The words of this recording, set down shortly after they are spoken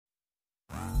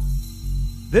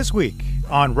This week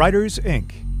on Writers,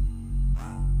 Inc.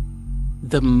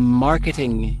 The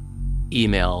marketing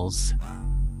emails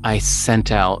I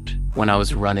sent out when I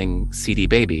was running CD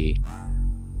Baby,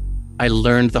 I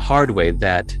learned the hard way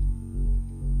that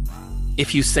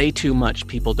if you say too much,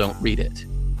 people don't read it.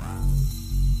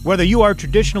 Whether you are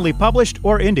traditionally published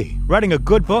or indie, writing a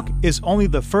good book is only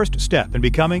the first step in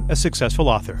becoming a successful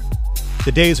author.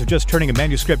 The days of just turning a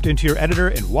manuscript into your editor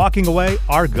and walking away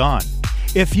are gone.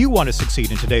 If you want to succeed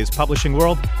in today's publishing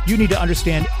world, you need to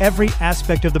understand every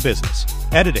aspect of the business.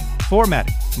 Editing,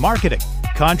 formatting, marketing,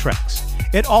 contracts.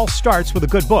 It all starts with a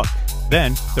good book.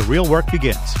 Then the real work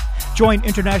begins. Join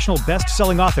international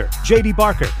best-selling author J.D.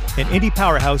 Barker and indie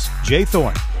powerhouse Jay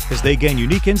Thorne as they gain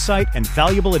unique insight and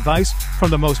valuable advice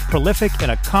from the most prolific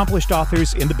and accomplished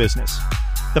authors in the business.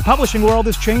 The publishing world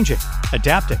is changing,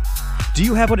 adapting. Do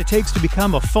you have what it takes to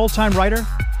become a full-time writer?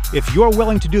 If you're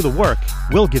willing to do the work,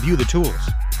 we'll give you the tools.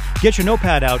 Get your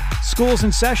notepad out. School's in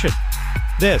session.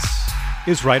 This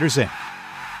is Writers Inc.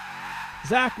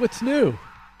 Zach, what's new?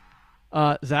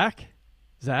 Zach?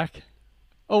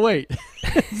 Oh, wait.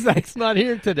 Zach's not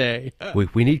here today.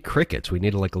 We need crickets. We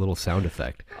need like a little sound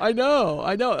effect. I know.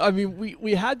 I mean,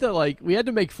 we had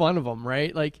to make fun of him,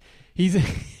 right? Like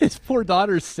his poor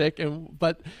daughter's sick,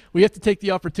 but we have to take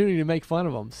the opportunity to make fun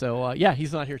of him. So yeah,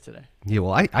 he's not here today. Yeah,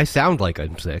 well, I sound like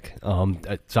I'm sick.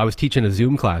 So I was teaching a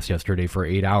Zoom class yesterday for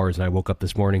 8 hours, and I woke up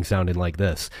this morning sounding like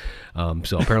this.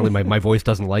 So apparently my voice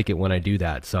doesn't like it when I do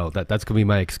that. So that's going to be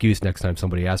my excuse next time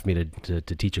somebody asks me to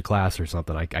teach a class or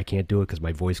something. I can't do it because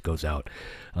my voice goes out.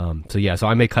 So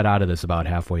I may cut out of this about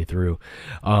halfway through.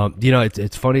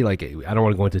 It's funny, like, I don't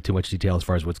want to go into too much detail as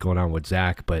far as what's going on with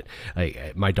Zach, but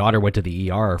my daughter went to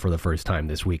the ER for the first time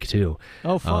this week, too.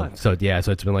 Oh, fun. So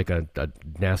it's been like a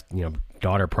nasty,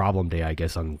 daughter problem day, I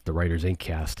guess, on the Writers Inc.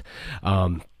 cast.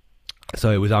 So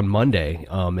it was on Monday,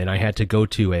 and I had to go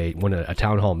to a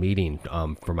town hall meeting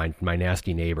for my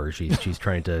nasty neighbor. She's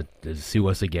trying to sue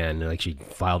us again. Like, she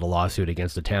filed a lawsuit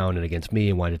against the town and against me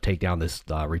and wanted to take down this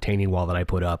retaining wall that I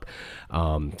put up.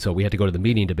 So we had to go to the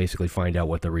meeting to basically find out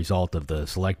what the result of the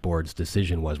select board's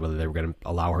decision was, whether they were going to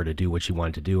allow her to do what she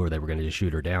wanted to do or they were going to just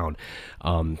shoot her down.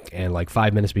 And like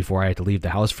 5 minutes before I had to leave the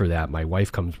house for that, my wife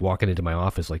comes walking into my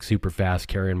office like super fast,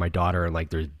 carrying my daughter, and like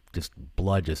there's just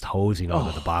blood just hosing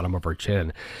onto the bottom of her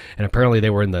chin. And apparently they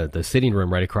were in the sitting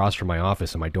room right across from my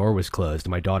office, and my door was closed,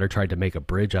 and my daughter tried to make a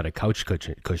bridge out of couch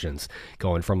cushions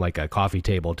going from like a coffee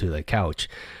table to the couch,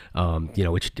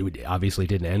 which obviously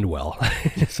didn't end well.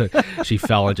 So she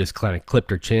fell and just kind of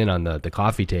clipped her chin on the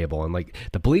coffee table, and like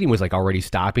the bleeding was like already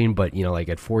stopping, but like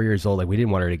at 4 years old, like we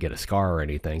didn't want her to get a scar or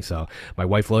anything. So my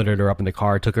wife loaded her up in the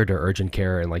car, took her to urgent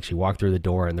care, and like she walked through the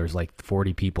door and there's like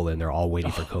 40 people in there all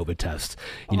waiting for COVID tests.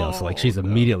 So like she's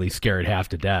immediately scared half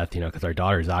to death, because our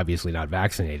daughter's obviously not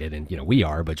vaccinated, and we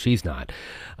are, but she's not.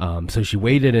 So she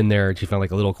waited in there, and she found like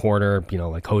a little corner,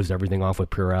 like hosed everything off with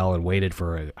Purell and waited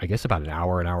for I guess about an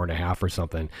hour and a half or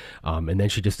something. And then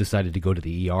she just decided to go to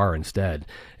the ER instead.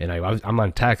 And I'm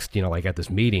on text, like at this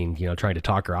meeting, trying to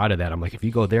talk her out of that. I'm like, if you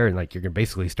go there and like you're gonna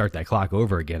basically start that clock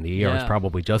over again, the ER is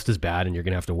probably just as bad, and you're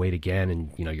gonna have to wait again.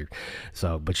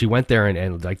 And but she went there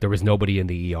and like there was nobody in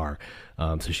the ER.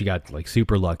 So she got like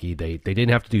super lucky. They didn't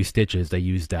have to do stitches. They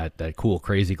used that cool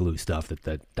crazy glue stuff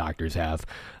that doctors have,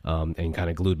 and kind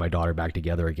of glued my daughter back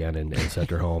together again and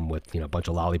sent her home with a bunch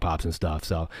of lollipops and stuff.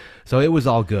 So it was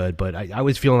all good. But I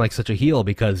was feeling like such a heel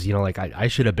because like I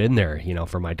should have been there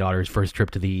for my daughter's first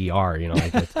trip to the ER.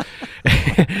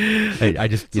 I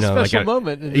just it's a special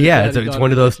moment. Yeah, it's one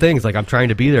of those things. Like I'm trying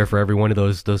to be there for every one of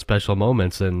those special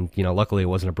moments, and luckily it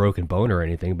wasn't a broken bone or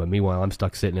anything. But meanwhile, I'm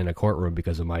stuck sitting in a courtroom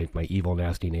because of my evil,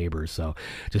 nasty neighbors. So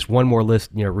just one more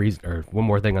list, one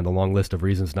more thing on the long list of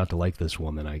reasons not to like this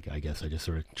woman. I guess I just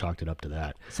sort of chalked it up to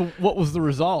that. So what was the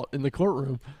result in the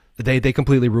courtroom? They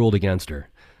completely ruled against her.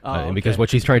 And because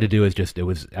what she's trying to do is it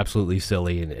was absolutely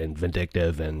silly and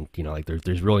vindictive, and like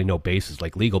there's really no basis,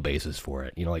 like legal basis for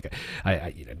it. Like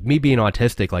me being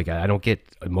autistic, like I don't get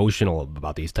emotional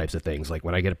about these types of things. Like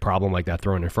when I get a problem like that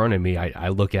thrown in front of me, I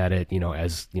look at it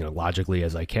as logically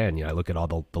as I can. I look at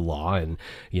all the law, and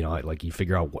like you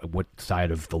figure out what side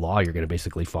of the law you're going to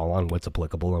basically fall on, what's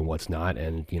applicable and what's not,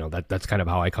 and that's kind of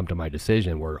how I come to my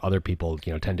decision. Where other people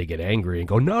tend to get angry and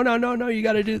go, no, you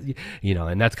got to do,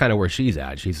 and that's kind of where she's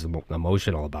at. She's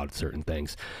emotional about certain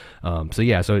things. So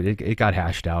it got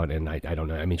hashed out, and I don't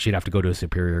know. I mean, she'd have to go to a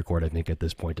superior court, I think, at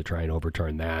this point to try and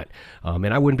overturn that.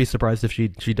 And I wouldn't be surprised if she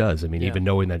does. I mean, even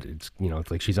knowing that it's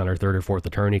like she's on her third or fourth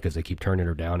attorney because they keep turning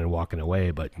her down and walking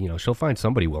away. But she'll find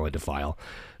somebody willing to file.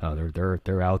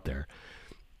 They're out there.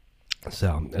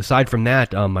 So aside from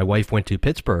that, my wife went to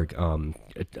Pittsburgh.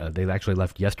 They actually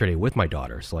left yesterday with my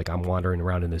daughter. So like I'm wandering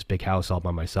around in this big house all by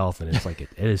myself, and it's like it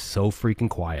is so freaking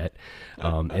quiet,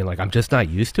 and like I'm just not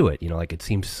used to it. Like it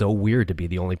seems so weird to be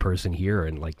the only person here,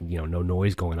 and like no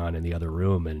noise going on in the other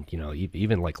room, and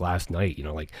even like last night,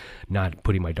 like not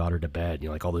putting my daughter to bed,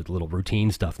 like all the little routine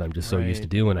stuff that I'm just so used to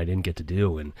doing, I didn't get to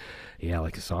do, and yeah,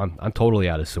 like so I'm totally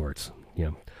out of sorts.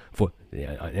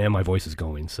 And my voice is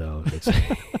going, so it's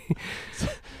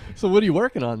So what are you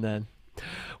working on then?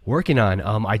 Working on,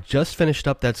 I just finished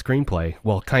up that screenplay.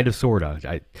 Well, kind of, sort of.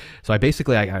 I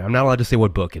basically, I'm not allowed to say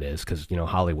what book it is because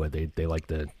Hollywood they like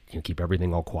to keep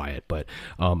everything all quiet. But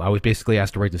I was basically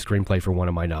asked to write the screenplay for one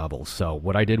of my novels. So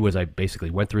what I did was I basically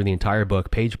went through the entire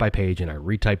book page by page, and I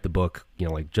retyped the book,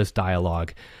 like just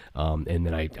dialogue, and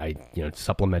then I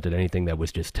supplemented anything that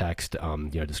was just text,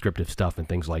 descriptive stuff and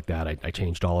things like that. I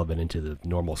changed all of it into the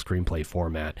normal screenplay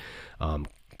format.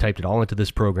 Typed it all into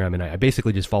this program, and I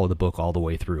basically just followed the book all the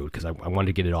way through because I wanted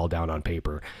to get it all down on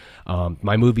paper.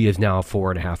 My movie is now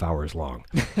 4.5 hours long.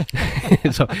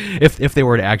 So if they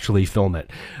were to actually film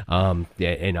it,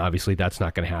 and obviously that's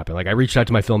not going to happen. Like I reached out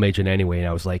to my film agent anyway, and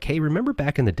I was like, hey, remember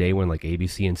back in the day when like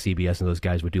ABC and CBS and those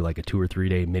guys would do like a 2 or 3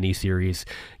 day mini series?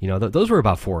 Those were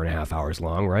about 4.5 hours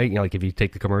long, right? Like if you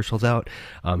take the commercials out.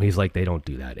 He's like, they don't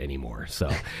do that anymore. So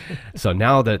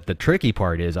now that the tricky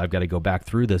part is I've got to go back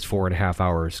through this 4.5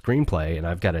 hour screenplay, and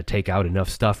I've got to take out enough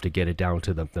stuff to get it down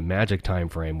to the magic time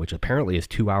frame, which apparently is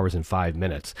 2 hours and 5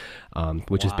 minutes,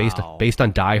 which is based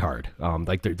on Die Hard.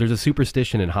 Like there's a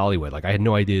superstition in Hollywood. Like I had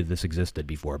no idea this existed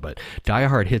before, but Die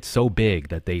Hard hit so big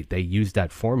that they used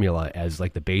that formula as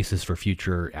like the basis for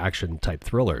future action type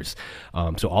thrillers.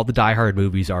 So all the Die Hard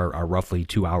movies are roughly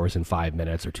 2 hours and 5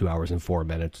 minutes or 2 hours and 4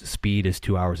 minutes. Speed is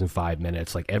 2 hours and 5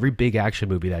 minutes. Like every big action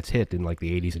movie that's hit in like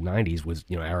the 80s and 90s was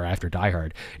or after Die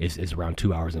Hard is around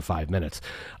 2 hours and 5 minutes.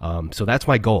 So that's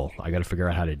my goal. I got to figure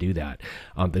out how to do that.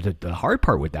 The hard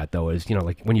part with that though is,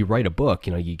 like when you write a book,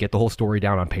 you get the whole story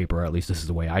down on paper, or at least this is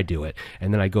the way I do it.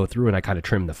 And then I go through and I kind of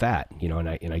trim the fat, and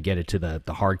I get it to the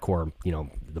hardcore,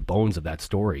 the bones of that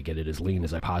story, get it as lean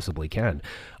as I possibly can.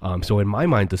 So in my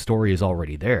mind, the story is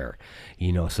already there,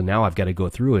 so now I've got to go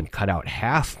through and cut out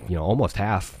half, almost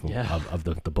half of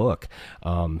the book.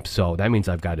 So that means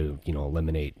I've got to,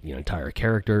 eliminate, entire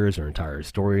characters or entire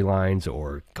storylines,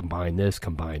 or combine this,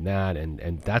 combine that.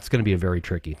 And that's going to be a very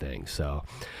tricky thing. So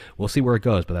we'll see where it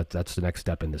goes, but that's the next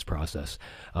step in this process.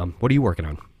 What are you working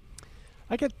on?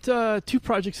 I got 2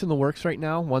 projects in the works right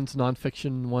now. One's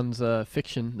nonfiction, one's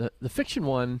fiction. The fiction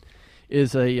one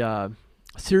is a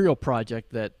serial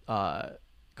project that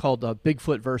called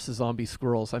Bigfoot versus Zombie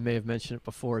Squirrels. I may have mentioned it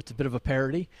before. It's a bit of a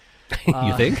parody.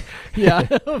 You think? Yeah,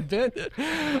 a bit.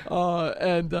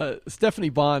 And Stephanie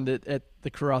Bond at the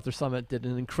Career Author Summit did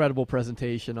an incredible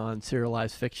presentation on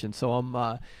serialized fiction.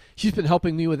 So she's been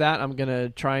helping me with that. I'm going to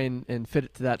try and fit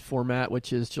it to that format,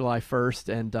 which is July 1st.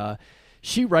 And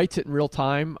she writes it in real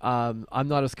time. I'm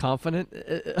not as confident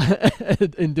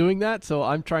in doing that, so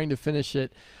I'm trying to finish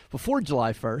it before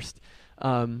July 1st.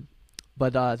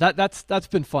 But that's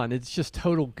been fun. It's just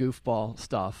total goofball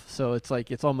stuff. So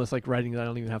it's almost like writing that I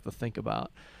don't even have to think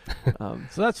about.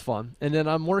 So that's fun. And then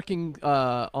I'm working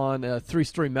on a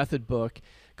 3-story method book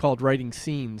called Writing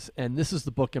Scenes, and this is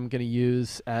the book I'm going to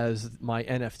use as my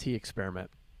NFT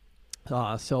experiment.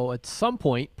 So at some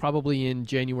point, probably in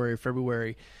January or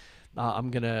February,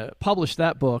 I'm going to publish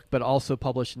that book, but also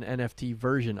publish an NFT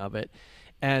version of it.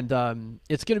 And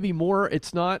it's going to be more,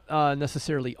 it's not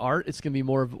necessarily art. It's going to be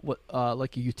more of what,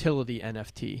 like a utility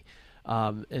NFT.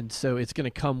 And so it's going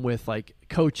to come with like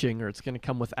coaching, or it's going to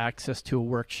come with access to a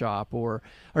workshop or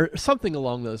something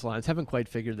along those lines. Haven't quite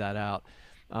figured that out.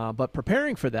 But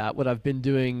preparing for that, what I've been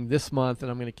doing this month,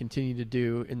 and I'm going to continue to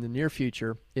do in the near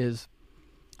future, is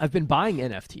I've been buying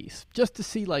NFTs just to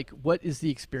see like what is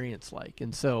the experience like.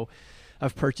 And so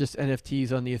I've purchased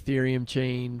NFTs on the Ethereum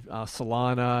chain,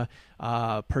 Solana,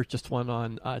 purchased one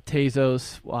on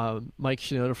Tezos. Mike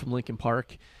Shinoda from Linkin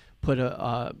Park put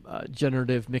a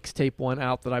generative mixtape one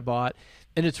out that I bought.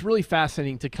 And it's really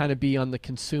fascinating to kind of be on the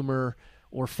consumer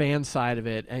or fan side of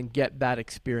it and get that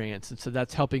experience. And so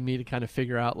that's helping me to kind of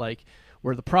figure out like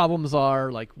where the problems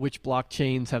are, like which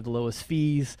blockchains have the lowest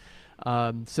fees.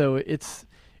 So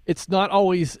it's not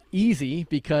always easy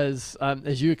because,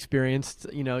 as you experienced,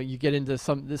 you get into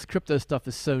this crypto stuff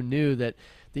is so new that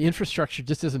the infrastructure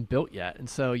just isn't built yet. And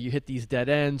so you hit these dead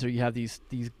ends, or you have these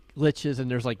glitches,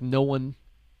 and there's like no one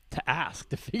to ask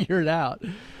to figure it out.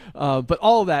 But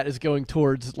all of that is going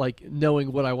towards like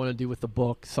knowing what I want to do with the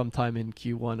book sometime in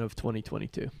Q1 of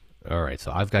 2022. All right,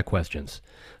 so I've got questions.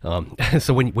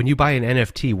 So when you buy an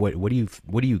NFT,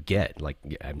 what do you get? Like,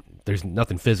 there's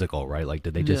nothing physical, right? Like,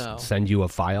 did they just send you a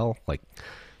file, like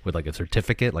with like a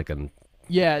certificate, like an?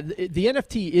 Yeah, the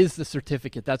NFT is the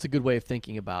certificate. That's a good way of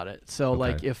thinking about it. So,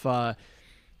 like, if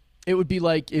it would be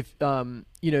like if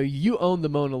you own the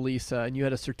Mona Lisa and you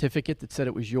had a certificate that said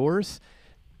it was yours.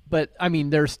 But I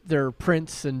mean, there are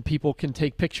prints and people can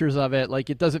take pictures of it. Like,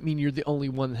 it doesn't mean you're the only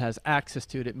one that has access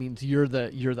to it. It means you're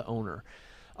the owner.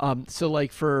 So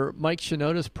like for Mike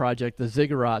Shinoda's project, the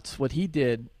Ziggurats, what he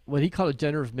called a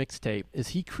generative mixtape, is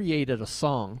he created a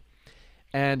song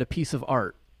and a piece of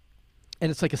art,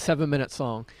 and it's like a 7-minute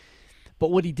song.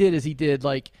 But what he did is he did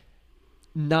like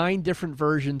 9 different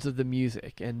versions of the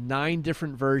music and 9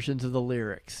 different versions of the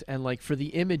lyrics, and like for the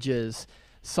images.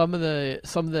 Some of the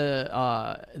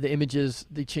images,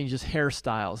 he changes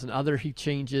hairstyles, and other he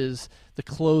changes the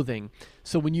clothing.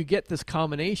 So when you get this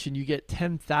combination, you get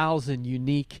 10,000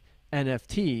 unique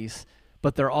NFTs,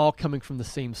 but they're all coming from the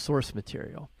same source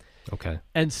material. Okay.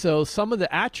 And so some of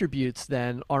the attributes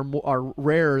then are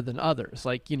rarer than others.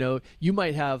 Like, you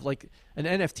might have like an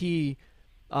NFT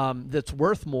that's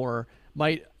worth more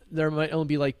there might only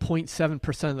be like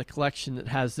 0.7% of the collection that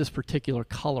has this particular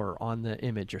color on the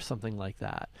image or something like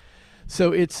that.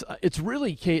 So it's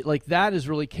really like that is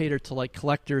really catered to like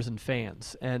collectors and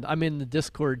fans. And I'm in the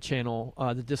Discord channel,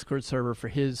 the Discord server for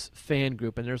his fan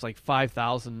group, and there's like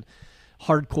 5,000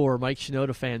 hardcore Mike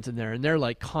Shinoda fans in there, and they're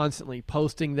like constantly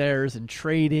posting theirs and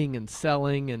trading and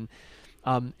selling, and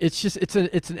it's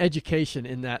an education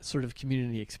in that sort of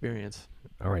community experience.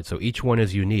 All right, so each one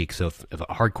is unique. So if a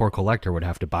hardcore collector would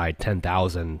have to buy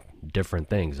 10,000 different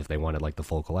things if they wanted like the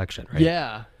full collection, right?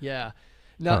 Yeah.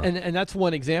 Now, and that's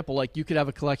one example. Like, you could have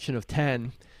a collection of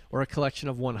 10 or a collection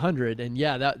of 100, and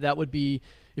that would be,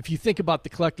 if you think about the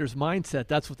collector's mindset,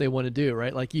 that's what they want to do,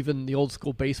 right? Like, even the old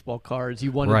school baseball cards,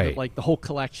 you wanted like the whole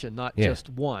collection, not just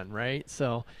one, right?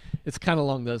 So it's kind of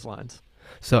along those lines.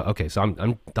 So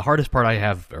I'm the hardest part I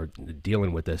have or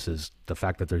dealing with this is the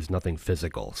fact that there's nothing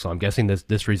physical. So I'm guessing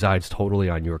this resides totally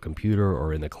on your computer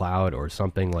or in the cloud or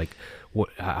something. Like,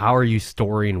 how are you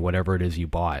storing whatever it is you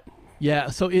bought? Yeah,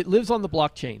 so it lives on the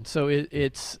blockchain. So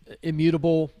it's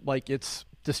immutable. Like, it's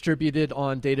distributed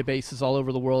on databases all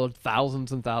over the world,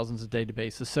 thousands and thousands of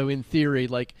databases. So in theory,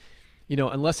 like,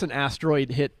 unless an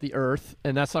asteroid hit the Earth,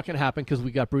 and that's not going to happen because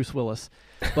we got Bruce Willis.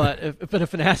 But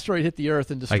if an asteroid hit the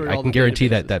Earth and destroyed all the I can guarantee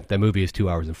that movie is 2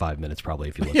 hours and 5 minutes probably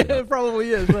if you look it up. It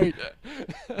probably is, right.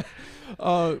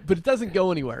 But it doesn't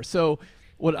go anywhere. So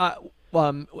you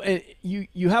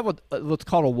have what's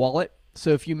called a wallet.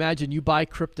 So if you imagine you buy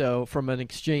crypto from an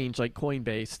exchange like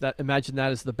Coinbase, imagine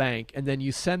that as the bank, and then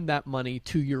you send that money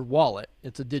to your wallet.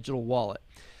 It's a digital wallet.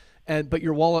 But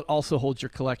your wallet also holds your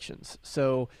collections.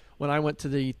 So when I went to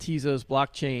the Tezos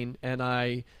blockchain and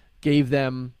I gave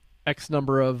them X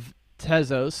number of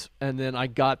Tezos and then I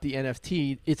got the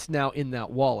NFT, it's now in that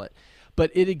wallet.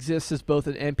 But it exists as both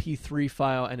an MP3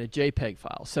 file and a JPEG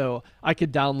file. So I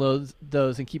could download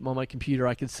those and keep them on my computer.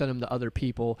 I could send them to other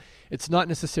people. It's not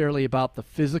necessarily about the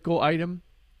physical item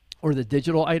or the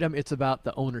digital item. It's about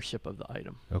the ownership of the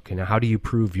item. Okay, now how do you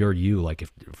prove you're you, like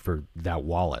if for that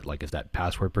wallet? Like, is that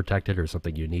password protected or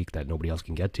something unique that nobody else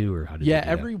can get to? Or how do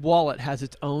every wallet has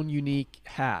its own unique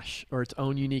hash or its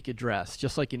own unique address,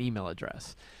 just like an email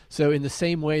address. So in the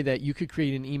same way that you could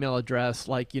create an email address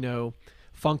like,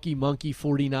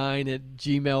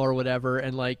 funkymonkey49@gmail or whatever,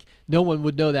 and like no one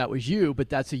would know that was you, but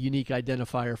that's a unique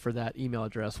identifier for that email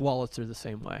address. Wallets are the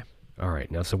same way. All right.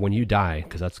 Now, so when you die,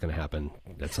 because that's going to happen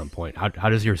at some point, how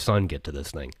does your son get to this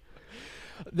thing?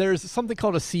 There's something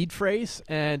called a seed phrase,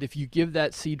 and if you give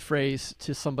that seed phrase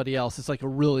to somebody else, it's like a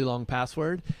really long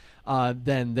password,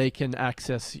 then they can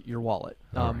access your wallet.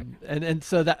 Right. And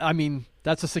so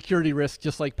that's a security risk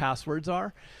just like passwords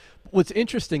are. What's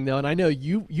interesting, though, and I know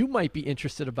you might be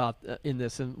interested about in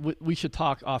this, and we should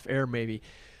talk off air maybe.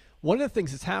 One of the things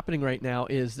that's happening right now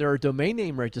is there are domain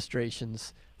name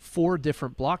registrations for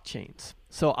different blockchains.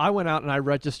 So I went out and I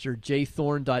registered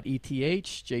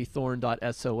jthorn.eth,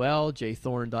 jthorn.sol,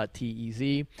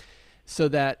 jthorn.tez, so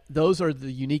that those are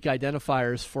the unique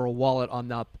identifiers for a wallet on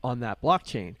that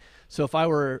blockchain. So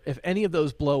if any of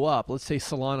those blow up, let's say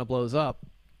Solana blows up,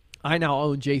 I now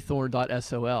own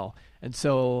jthorn.sol. And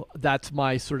so that's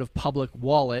my sort of public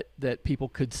wallet that people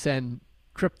could send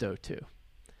crypto to.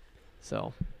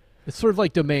 So it's sort of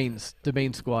like domain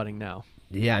squatting now.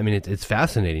 Yeah, I mean, it's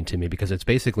fascinating to me because it's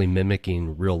basically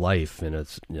mimicking real life in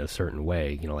a certain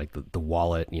way, like the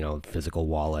wallet, physical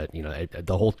wallet,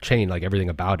 the whole chain, like everything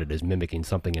about it is mimicking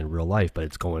something in real life, but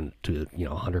it's going to,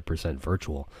 100%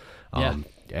 virtual. Yeah.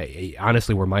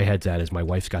 Honestly, where my head's at is my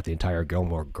wife's got the entire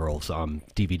Gilmore Girls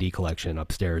DVD collection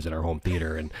upstairs in our home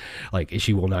theater, and like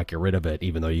she will not get rid of it,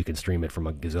 even though you can stream it from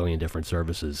a gazillion different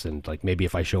services. And like maybe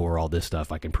if I show her all this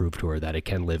stuff, I can prove to her that it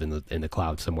can live in the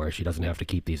cloud somewhere. She doesn't have to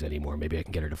keep these anymore. Maybe I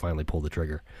can get her to finally pull the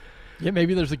trigger. Yeah,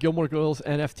 maybe there's a Gilmore Girls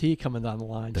NFT coming down the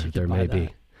line. There may be.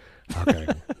 Okay,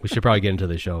 we should probably get into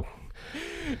the show.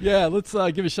 Yeah, let's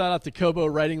give a shout out to Kobo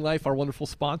Writing Life, our wonderful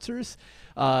sponsors.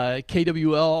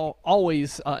 KWL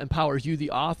always empowers you,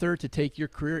 the author, to take your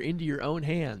career into your own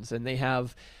hands, and they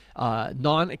have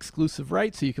non-exclusive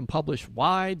rights, so you can publish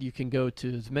wide. You can go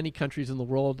to as many countries in the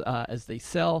world as they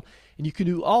sell, and you can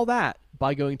do all that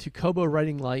by going to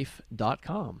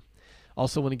KoboWritingLife.com.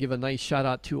 Also want to give a nice shout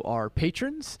out to our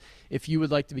patrons. If you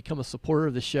would like to become a supporter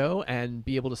of the show and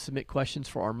be able to submit questions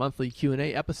for our monthly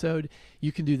Q&A episode,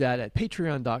 you can do that at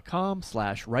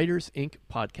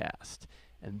patreon.com/WritersIncPodcast.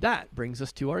 And that brings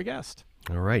us to our guest.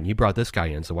 All right, and you brought this guy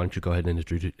in, so why don't you go ahead and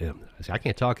introduce him? I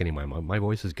can't talk anymore. My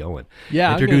voice is going.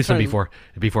 Yeah, introduce him before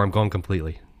I'm going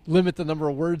completely. Limit the number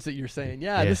of words that you're saying.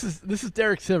 Yeah. This is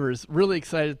Derek Sivers. Really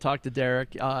excited to talk to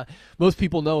Derek. Most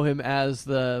people know him as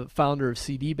the founder of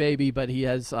CD Baby, but he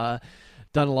has done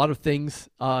a lot of things.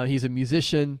 He's a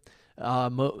musician,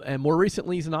 and more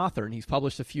recently he's an author, and he's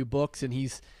published a few books, and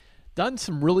he's done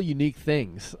some really unique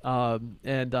things.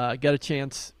 And got a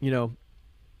chance, to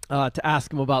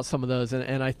ask him about some of those,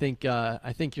 and I think you're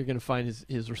going to find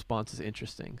his responses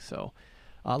interesting. So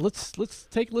let's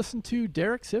take a listen to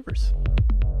Derek Sivers.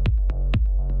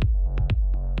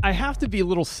 I have to be a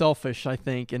little selfish, I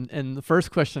think, and the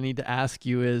first question I need to ask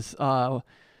you is,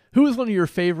 who is one of your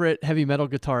favorite heavy metal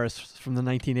guitarists from the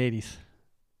 1980s?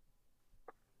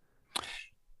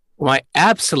 My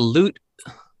absolute,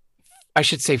 I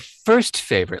should say, first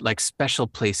favorite, like special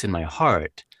place in my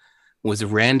heart, was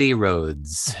Randy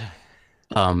Rhoads.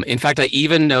 In fact, I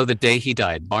even know the day he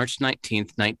died, March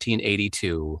 19th,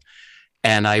 1982.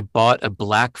 And I bought a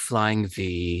black Flying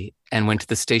V and went to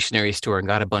the stationery store and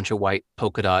got a bunch of white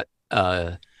polka dot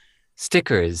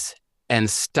stickers and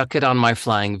stuck it on my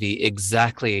Flying V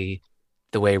exactly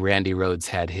the way Randy Rhoads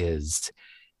had his,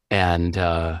 and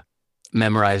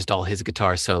memorized all his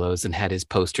guitar solos and had his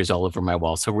posters all over my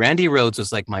wall. So Randy Rhoads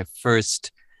was like my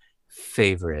first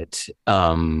favorite.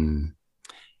 And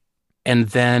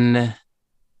then,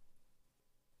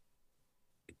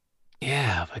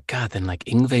 yeah, but God, then like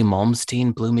Yngwie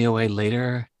Malmsteen blew me away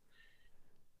later.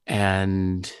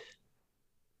 And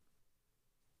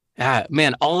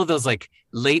man, all of those like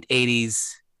late 80s,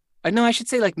 no, I should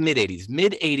say like mid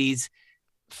 80s,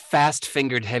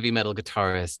 fast-fingered heavy metal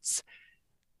guitarists.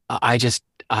 I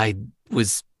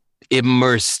was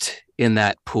immersed in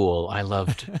that pool. I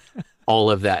loved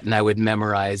all of that, and I would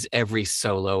memorize every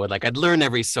solo, and like I'd learn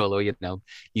every solo,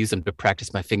 use them to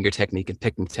practice my finger technique and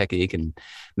picking technique, and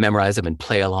memorize them and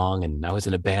play along. And I was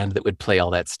in a band that would play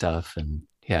all that stuff, and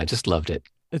yeah, I just loved it.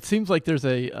 It seems like there's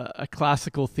a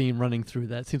classical theme running through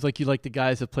that. It seems like you like the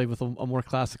guys that play with a more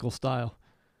classical style.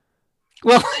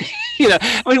 Well,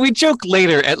 we joke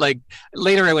later I went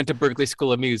to Berklee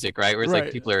School of Music, right? Where it's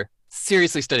like people are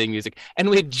seriously studying music, and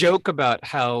we'd joke about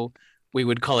how we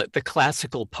would call it the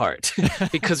classical part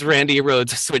because Randy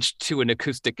Rhoads switched to an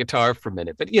acoustic guitar for a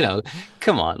minute. But,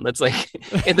 come on, that's like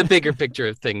in the bigger picture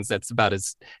of things, that's about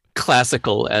as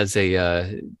classical as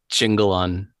a jingle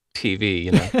on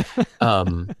TV,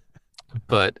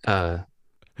 But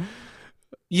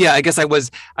yeah, I guess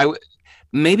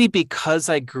maybe because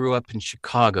I grew up in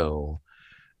Chicago,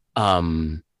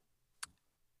 I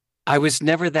was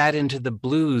never that into the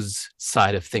blues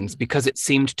side of things because it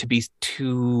seemed to be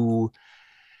too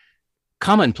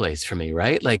commonplace for me,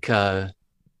 right? Like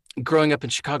growing up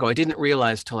in Chicago, I didn't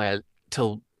realize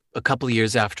till a couple of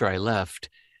years after I left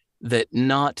that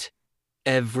not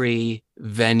every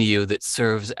venue that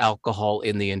serves alcohol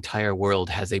in the entire world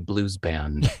has a blues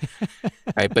band.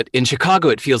 Right? But in Chicago,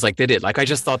 it feels like they did. Like I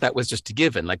just thought that was just a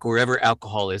given. Like wherever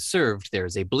alcohol is served,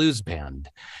 there's a blues band.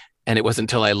 And it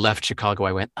wasn't until I left Chicago,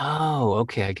 I went, oh,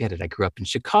 okay, I get it. I grew up in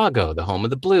Chicago, the home of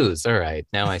the blues. All right,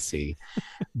 now I see.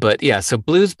 But yeah, so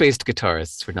blues-based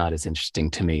guitarists were not as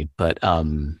interesting to me. But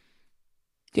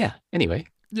yeah, anyway.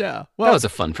 Yeah, well, that was a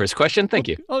fun first question. Thank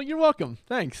you. Oh, you're welcome.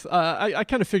 Thanks. I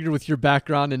kind of figured with your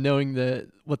background and knowing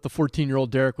what the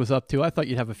 14-year-old Derek was up to, I thought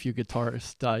you'd have a few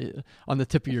guitarists on the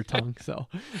tip of your tongue. So,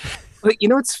 but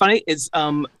what's funny is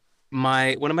one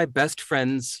of my best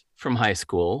friends from high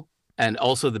school and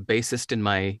also the bassist in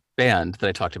my band that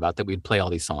I talked about, that we'd play all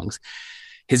these songs.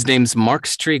 His name's Mark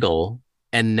Striegel,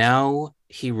 and now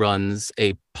he runs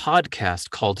a podcast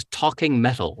called Talking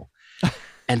Metal.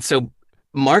 And so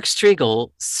Mark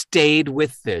Striegel stayed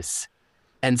with this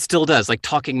and still does. Like,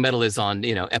 Talking Metal is on,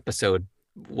 episode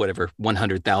whatever,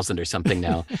 100,000 or something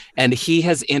now. And he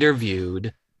has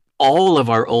interviewed all of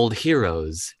our old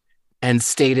heroes and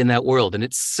stayed in that world. And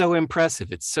it's so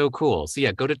impressive. It's so cool. So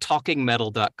yeah, go to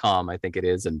talkingmetal.com, I think it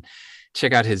is, and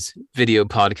check out his video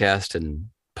podcast. And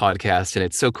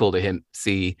it's so cool to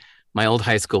see my old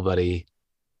high school buddy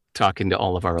talking to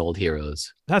all of our old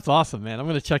heroes. That's awesome, man. I'm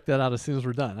going to check that out as soon as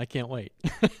we're done. I can't wait.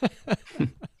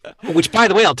 Which, by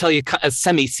the way, I'll tell you a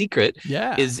semi-secret,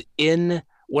 yeah, is in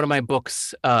one of my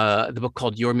books, the book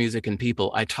called Your Music and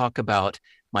People. I talk about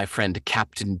my friend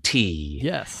Captain T.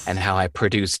 Yes. And how I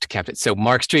produced Captain. So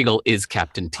Mark Striegel is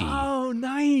Captain T. Oh,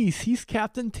 nice. He's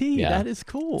Captain T. Yeah. That is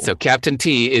cool. So Captain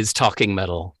T is Talking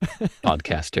Metal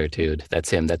podcaster, dude. That's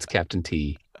him. That's Captain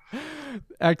T.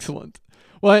 Excellent.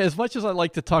 Well, as much as I'd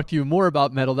like to talk to you more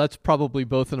about metal, that's probably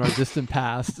both in our distant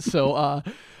past. So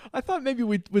I thought maybe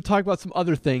we'd talk about some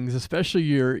other things, especially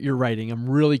your writing. I'm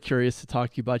really curious to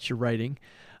talk to you about your writing.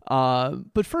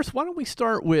 But first, why don't we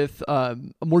start with a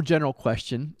more general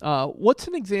question? What's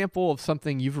an example of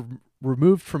something you've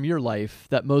removed from your life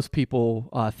that most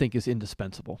people think is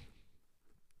indispensable?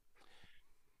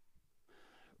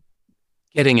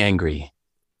 Getting angry.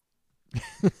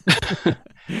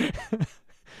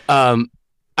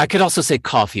 I could also say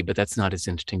coffee, but that's not as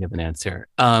interesting of an answer.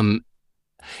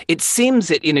 It seems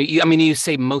that, you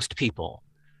say most people.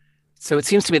 So it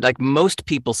seems to me like most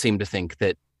people seem to think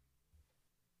that,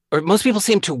 or most people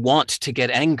seem to want to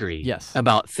get angry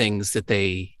about things that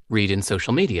they read in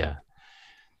social media.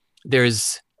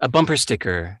 There's a bumper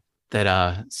sticker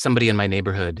that somebody in my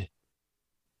neighborhood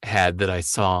had that I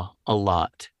saw a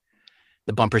lot.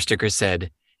 The bumper sticker said,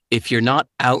 "If you're not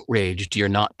outraged, you're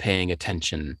not paying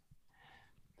attention."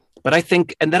 But I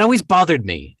think, and that always bothered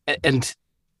me. And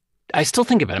I still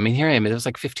think about it. I mean, here I am. It was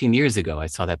like 15 years ago I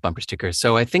saw that bumper sticker.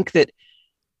 So I think that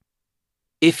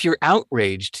if you're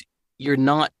outraged, you're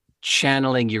not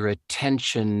channeling your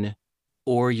attention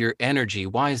or your energy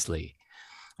wisely.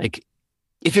 Like,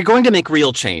 if you're going to make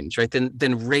real change, right,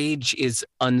 then rage is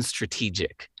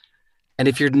unstrategic. And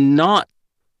if you're not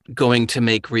going to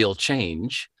make real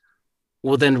change,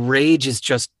 well, then rage is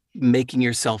just making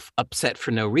yourself upset for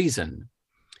no reason.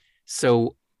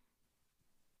 So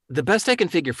the best I can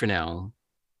figure for now,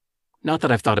 not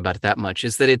that I've thought about it that much,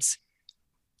 is that it's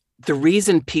the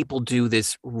reason people do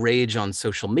this rage on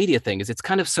social media thing is it's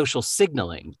kind of social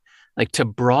signaling, like to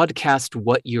broadcast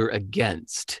what you're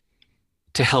against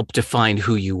to help define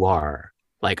who you are.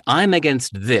 Like, I'm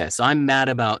against this. I'm mad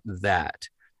about that.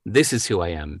 This is who I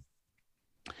am.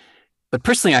 But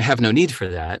personally, I have no need for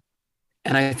that.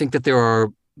 And I think that there are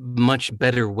much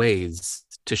better ways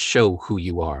to show who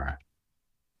you are.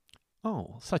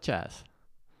 Oh, such as?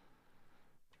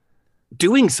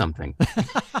 Doing something.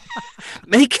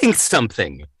 Making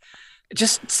something.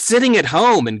 Just sitting at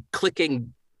home and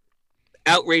clicking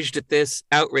outraged at this,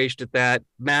 outraged at that,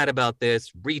 mad about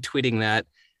this, retweeting that.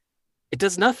 It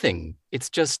does nothing. It's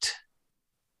just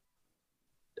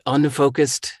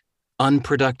unfocused,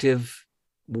 unproductive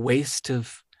waste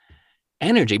of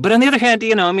energy. But on the other hand,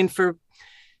 for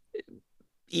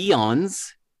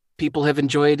eons, people have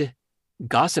enjoyed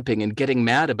gossiping and getting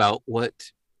mad about what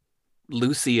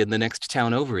Lucy in the next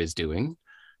town over is doing.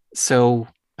 So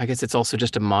I guess it's also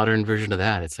just a modern version of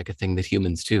that. It's like a thing that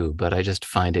humans do, but I just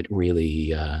find it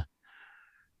really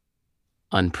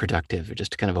unproductive, or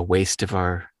just kind of a waste of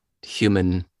our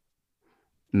human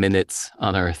minutes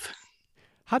on Earth.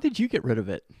 How did you get rid of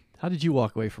it? How did you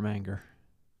walk away from anger?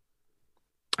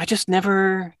 I just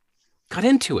never got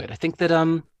into it. I think that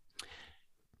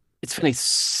it's funny.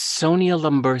 Sonia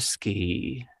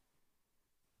Lombersky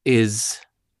is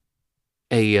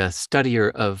a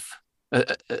studier of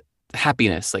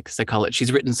happiness, like I call it.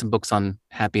 She's written some books on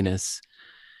happiness.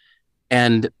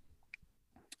 And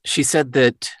she said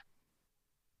that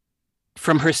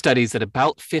from her studies that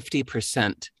about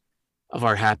 50% of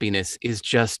our happiness is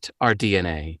just our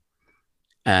DNA.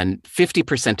 And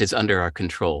 50% is under our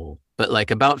control. But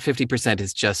like about 50%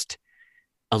 is just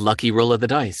a lucky roll of the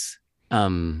dice.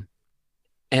 And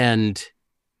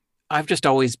I've just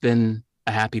always been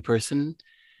a happy person.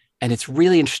 And it's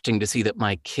really interesting to see that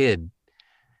my kid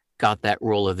got that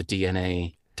roll of the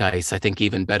DNA dice, I think,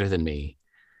 even better than me.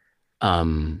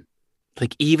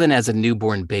 Like, even as a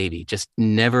newborn baby, just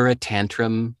never a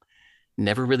tantrum,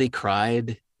 never really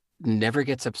cried, never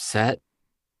gets upset,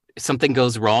 if something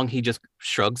goes wrong, he just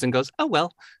shrugs and goes, "Oh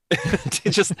well."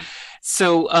 It just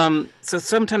so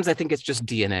sometimes I think it's just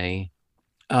DNA.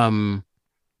 Um,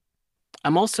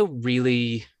 I'm also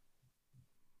really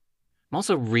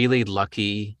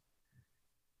lucky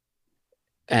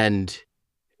and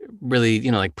really,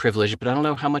 like privileged, but I don't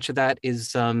know how much of that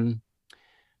is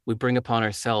we bring upon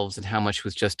ourselves and how much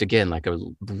was just, again, like a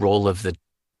roll of the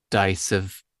dice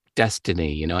of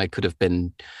destiny. I could have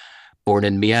been born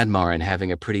in Myanmar and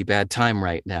having a pretty bad time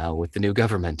right now with the new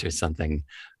government or something.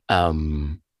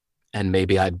 And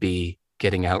maybe I'd be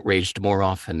getting outraged more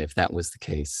often if that was the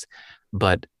case.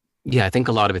 But yeah, I think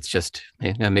a lot of it's just,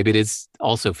 maybe it is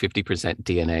also 50%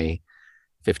 DNA,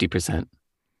 50%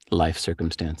 life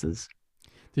circumstances.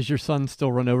 Does your son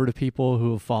still run over to people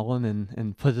who have fallen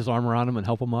and put his arm around them and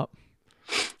help them up?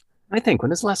 I think, when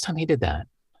was the last time he did that?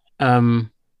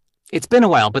 It's been a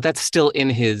while, but that's still in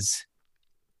his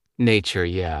nature.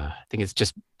 Yeah. I think it's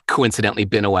just coincidentally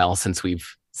been a while since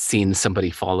we've seen somebody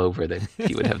fall over that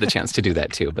he would have the chance to do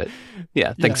that too. But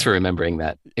yeah, thanks for remembering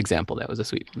that example. That was a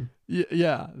sweet one.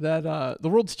 Yeah, that the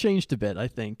world's changed a bit, I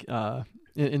think,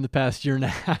 in the past year and a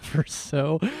half or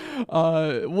so.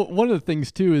 One of the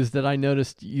things too is that I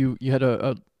noticed you had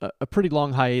a pretty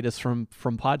long hiatus from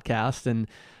podcast, and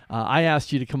I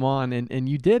asked you to come on, and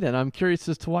you did, and I'm curious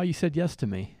as to why you said yes to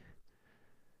me.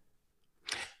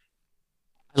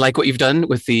 I like what you've done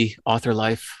with the Author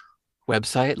Life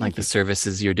website, like the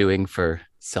services you're doing for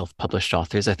self-published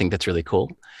authors. I think that's really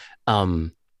cool.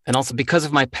 And also, because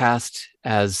of my past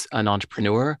as an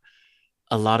entrepreneur,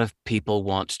 a lot of people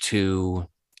want to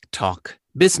talk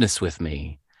business with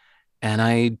me. And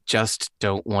I just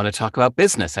don't want to talk about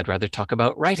business. I'd rather talk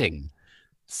about writing.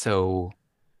 So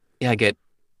yeah, I get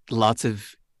lots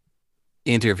of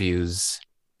interview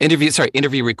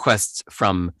requests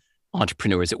from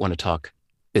entrepreneurs that want to talk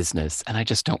business, and I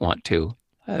just don't want to.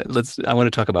 I want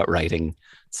to talk about writing.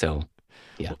 So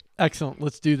yeah. Excellent.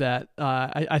 Let's do that.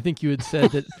 I think you had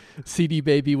said that CD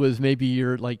Baby was maybe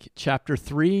your like chapter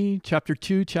 3, chapter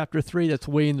 2, chapter 3. That's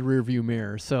way in the rearview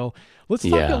mirror. So let's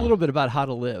talk a little bit about How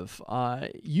to Live.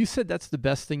 You said that's the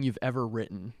best thing you've ever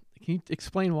written. Can you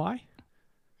explain why?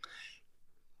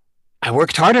 I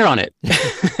worked harder on it.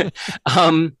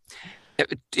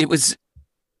 It was,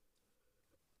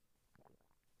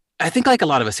 I think, like a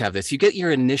lot of us have this. You get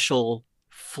your initial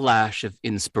flash of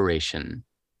inspiration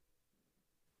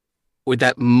with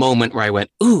that moment where I went,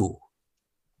 ooh,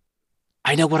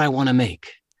 I know what I want to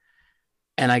make.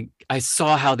 And I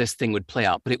saw how this thing would play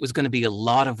out, but it was going to be a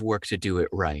lot of work to do it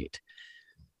right.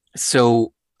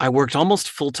 So I worked almost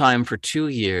full time for 2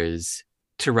 years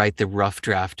to write the rough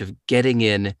draft of getting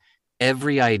in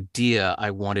every idea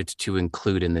I wanted to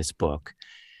include in this book.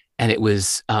 And it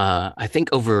was, I think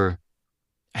I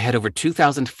had over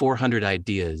 2,400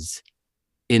 ideas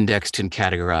indexed and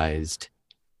categorized.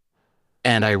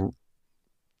 And I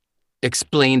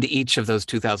explained each of those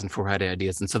 2,400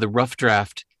 ideas. And so the rough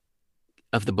draft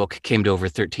of the book came to over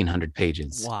 1,300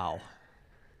 pages. Wow.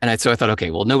 And so I thought,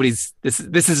 okay, well, this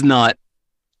is not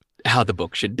how the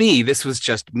book should be. This was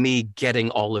just me getting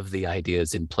all of the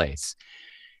ideas in place.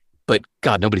 But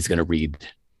God, nobody's going to read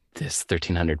this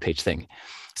 1,300 page thing.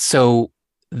 So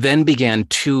then began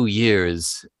 2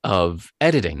 years of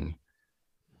editing.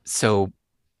 So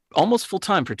almost full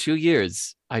time for 2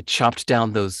 years, I chopped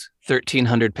down those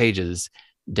 1,300 pages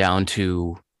down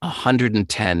to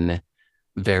 110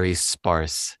 very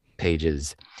sparse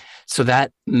pages. So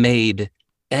that made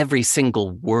every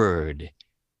single word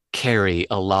carry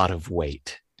a lot of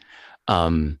weight.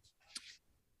 So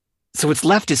what's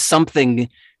left is something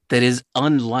that is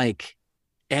unlike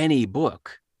any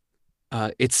book.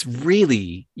 It's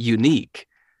really unique.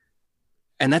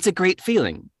 And that's a great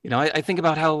feeling. I think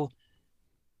about how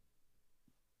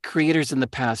creators in the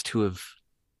past who have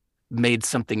made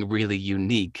something really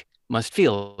unique must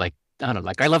feel like, I don't know,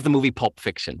 like I love the movie Pulp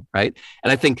Fiction, right?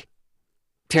 And I think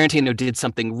Tarantino did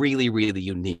something really, really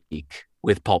unique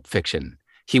with Pulp Fiction.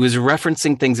 He was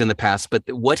referencing things in the past, but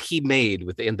what he made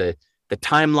within the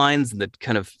timelines and the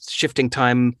kind of shifting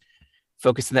time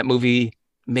focus in that movie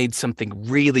made something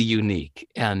really unique.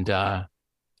 And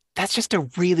that's just a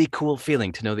really cool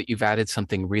feeling to know that you've added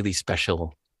something really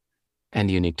special and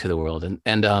unique to the world.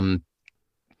 And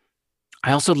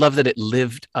I also love that it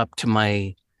lived up to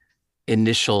my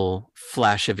initial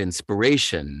flash of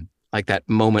inspiration, like that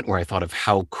moment where I thought of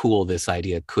how cool this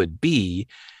idea could be.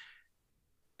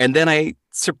 And then I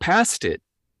surpassed it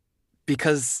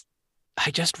because I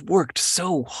just worked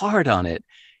so hard on it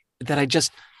that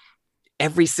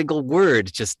every single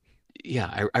word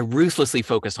I ruthlessly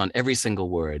focused on every single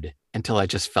word until I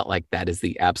just felt like that is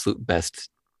the absolute best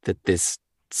that this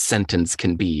sentence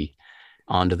can be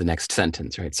on to the next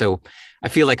sentence, right? So I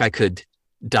feel like I could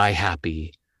die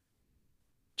happy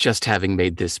just having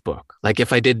made this book. Like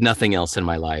if I did nothing else in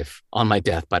my life on my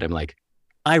deathbed, I'm like,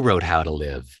 I wrote How to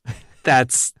Live.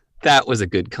 That was a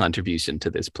good contribution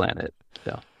to this planet.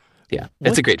 So yeah,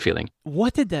 it's a great feeling.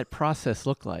 What did that process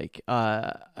look like?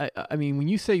 I mean, when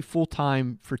you say full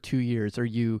time for 2 years, are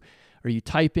you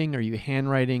typing? Are you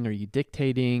handwriting? Are you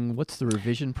dictating? What's the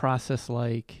revision process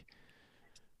like?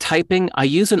 Typing. I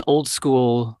use an old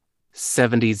school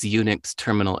 70s Unix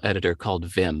terminal editor called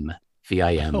Vim.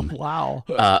 VIM. Oh,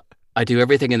 wow. I do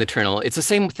everything in the terminal. It's the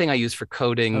same thing I use for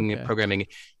coding, programming.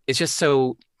 It's just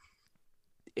so,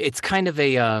 it's kind of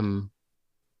a,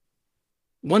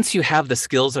 once you have the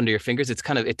skills under your fingers, it's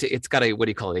kind of, it's got a, what do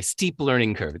you call it? A steep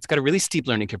learning curve. It's got a really steep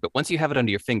learning curve, but once you have it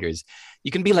under your fingers,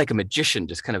 you can be like a magician,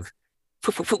 just kind of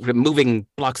moving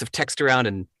blocks of text around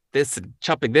and this and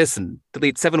chopping this and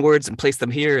delete 7 words and place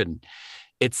them here. And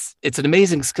it's an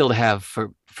amazing skill to have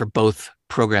for both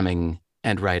programming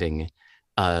and writing.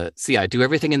 So yeah, I do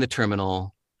everything in the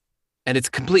terminal, and it's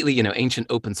completely, ancient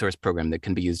open source program that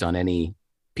can be used on any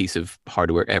piece of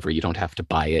hardware ever. You don't have to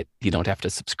buy it. You don't have to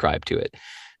subscribe to it.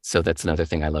 So that's another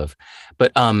thing I love.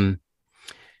 But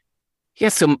yeah,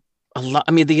 so a lot.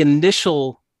 I mean, the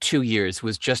initial 2 years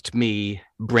was just me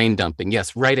brain dumping.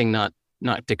 Yes, writing, not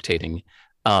dictating.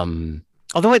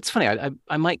 Although it's funny,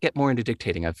 I might get more into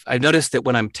dictating. I've noticed that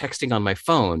when I'm texting on my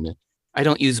phone, I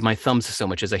don't use my thumbs so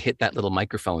much as I hit that little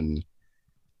microphone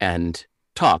and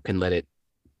talk and let it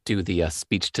do the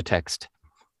speech to text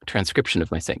transcription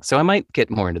of my saying. So I might get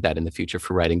more into that in the future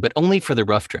for writing, but only for the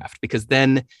rough draft, because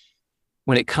then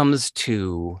when it comes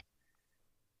to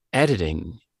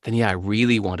editing, then yeah, I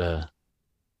really want to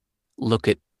look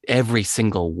at every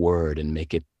single word and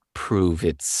make it prove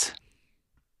its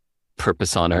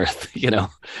purpose on earth,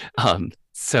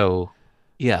 So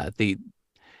yeah, it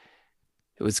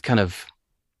was kind of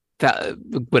that,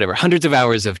 whatever, hundreds of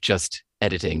hours of just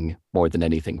editing more than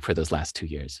anything for those last 2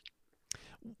 years.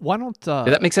 Why don't Did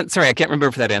that make sense? Sorry, I can't remember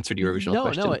if that answered your original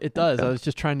question. No, it does. I was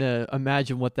just trying to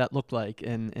imagine what that looked like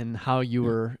and how you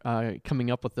were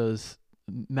coming up with those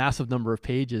massive number of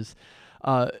pages.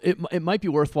 It might be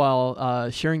worthwhile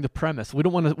sharing the premise. We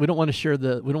don't want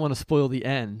to spoil the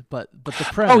end, but the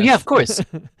premise. Oh yeah, of course.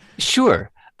 Sure.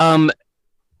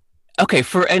 Okay.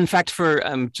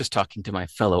 I'm just talking to my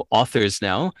fellow authors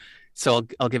now, so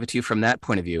I'll give it to you from that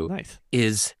point of view. Nice.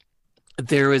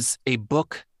 There is a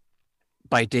book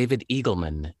by David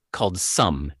Eagleman called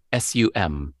Sum,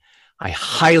 S-U-M. I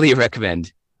highly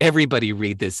recommend everybody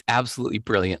read this absolutely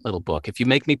brilliant little book. If you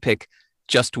make me pick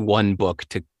just one book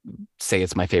to say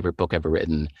it's my favorite book ever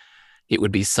written, it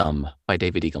would be Sum by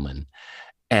David Eagleman.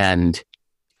 And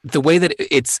the way that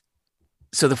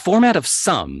so the format of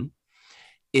Sum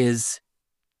is,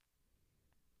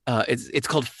 it's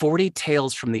called 40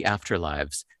 Tales from the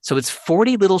Afterlives. So it's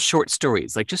 40 little short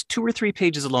stories, like just 2 or 3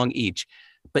 pages long each,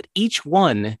 but each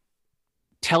one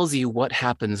tells you what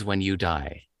happens when you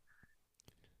die.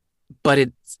 But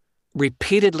it's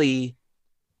repeatedly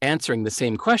answering the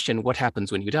same question, what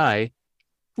happens when you die,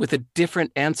 with a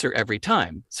different answer every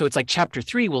time. So it's like chapter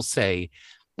 3 will say,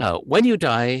 when you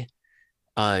die,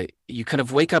 you kind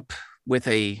of wake up with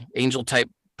a angel type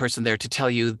person there to tell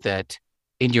you that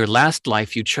in your last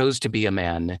life, you chose to be a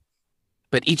man,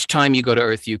 but each time you go to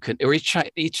Earth,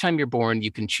 each time you're born,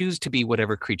 you can choose to be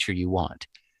whatever creature you want.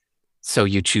 So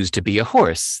you choose to be a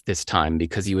horse this time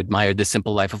because you admired the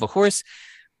simple life of a horse,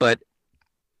 but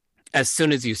as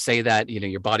soon as you say that,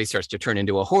 your body starts to turn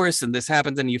into a horse, and this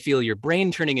happens, and you feel your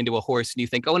brain turning into a horse, and you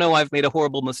think, oh no, I've made a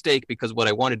horrible mistake because what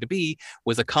I wanted to be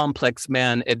was a complex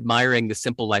man admiring the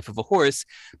simple life of a horse.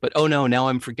 But oh no, now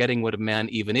I'm forgetting what a man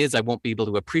even is. I won't be able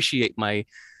to appreciate my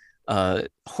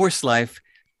horse life.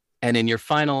 And in your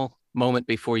final moment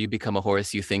before you become a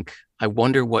horse, you think, I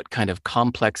wonder what kind of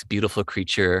complex, beautiful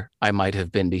creature I might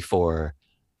have been before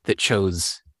that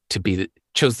chose the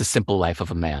simple life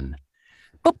of a man.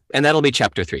 Oh, and that'll be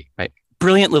chapter 3, right?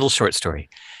 Brilliant little short story.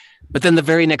 But then the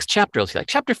very next chapter will be like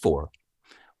chapter 4.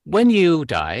 When you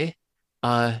die,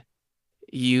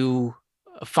 you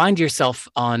find yourself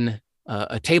on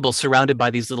a table surrounded by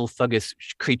these little thuggish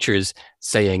creatures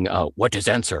saying, what is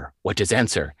answer? What is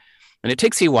answer? And it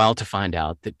takes you a while to find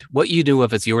out that what you knew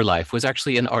of as your life was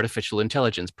actually an artificial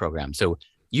intelligence program. So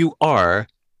you are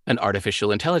an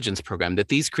artificial intelligence program that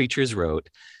these creatures wrote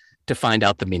to find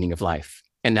out the meaning of life.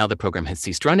 And now the program has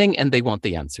ceased running and they want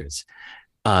the answers.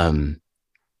 So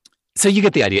you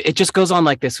get the idea. It just goes on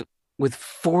like this with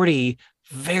 40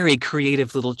 very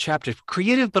creative little chapters,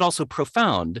 creative but also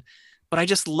profound. But I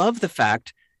just love the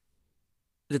fact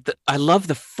that I love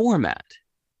the format.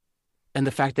 and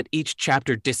the fact that each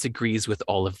chapter disagrees with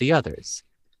all of the others.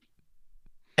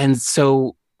 And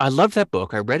so I loved that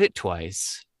book. I read it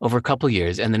twice over a couple of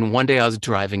years. And then one day I was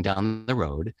driving down the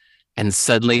road and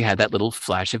suddenly had that little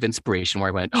flash of inspiration where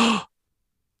I went, oh,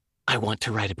 I want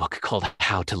to write a book called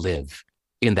How to Live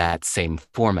in that same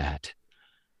format,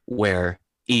 where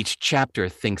each chapter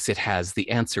thinks it has the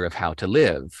answer of how to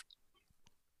live.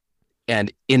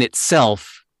 And in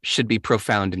itself should be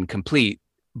profound and complete,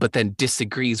 but then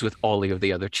disagrees with all of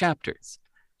the other chapters.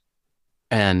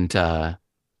 And that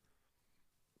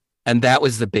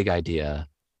was the big idea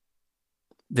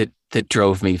that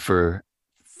drove me for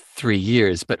 3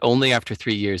 years. But only after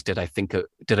 3 years did I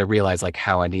realize like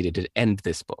how I needed to end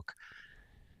this book.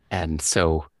 And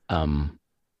so,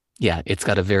 yeah, it's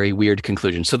got a very weird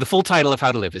conclusion. So the full title of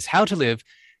How to Live is How to Live,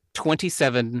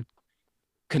 27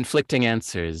 Conflicting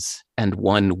Answers and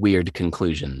One Weird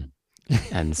Conclusion.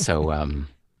 And so,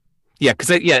 yeah,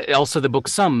 because also the book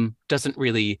Some doesn't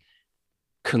really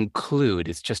conclude.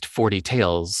 It's just 40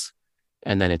 tales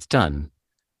and then it's done.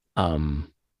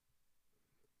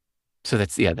 So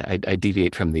that's, yeah, I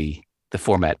deviate from the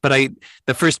format, but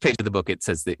the first page of the book, it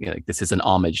says that, like, this is an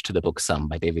homage to the book Some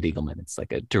by David Eagleman. It's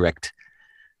like a direct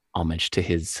homage to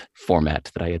his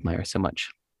format that I admire so much.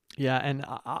 Yeah, and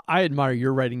I admire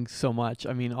your writing so much.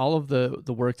 I mean, all of the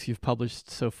works you've published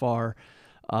so far,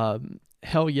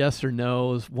 Hell Yes or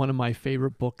No is one of my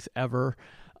favorite books ever.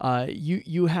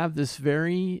 You have this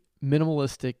very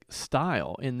minimalistic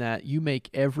style in that you make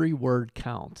every word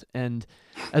count. And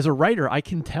as a writer, I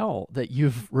can tell that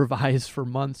you've revised for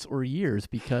months or years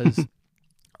because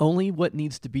only what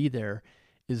needs to be there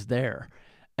is there.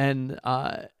 And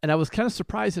I was kind of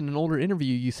surprised in an older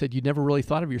interview, you said you never really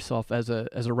thought of yourself as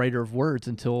a writer of words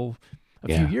until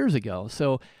a few years ago.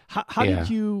 So how did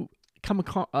you come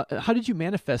across, how did you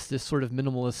manifest this sort of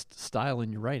minimalist style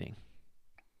in your writing?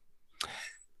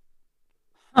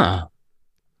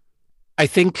 I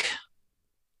think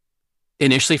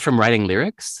initially from writing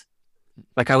lyrics,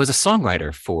 like I was a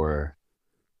songwriter for,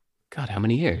 God, how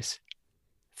many years?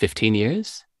 15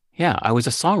 years? Yeah, I was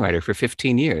a songwriter for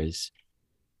 15 years.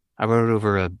 I wrote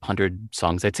over 100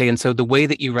 songs, I'd say. And so the way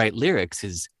that you write lyrics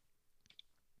is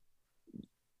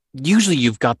usually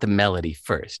you've got the melody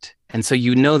first. And so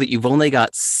you know that you've only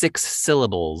got 6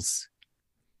 syllables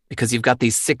because you've got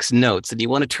these 6 notes and you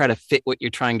want to try to fit what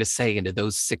you're trying to say into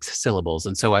those 6 syllables.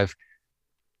 And so I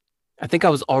think I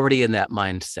was already in that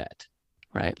mindset,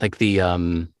 right? Like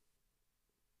so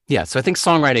I think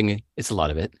songwriting is a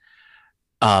lot of it.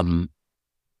 But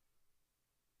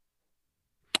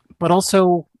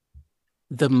also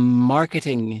the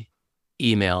marketing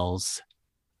emails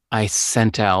I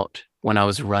sent out when I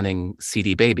was running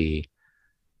CD Baby,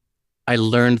 I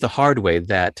learned the hard way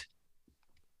that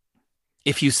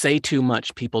if you say too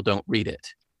much, people don't read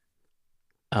it.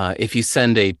 If you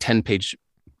send a 10-page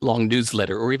long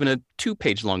newsletter or even a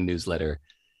 2-page long newsletter,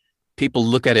 people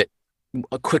look at it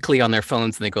quickly on their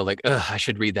phones and they go like, ugh, I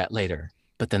should read that later.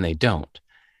 But then they don't.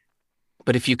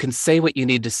 But if you can say what you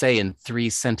need to say in 3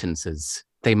 sentences,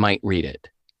 they might read it.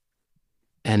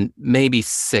 And maybe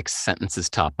 6 sentences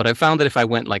top. But I found that if I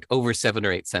went like over 7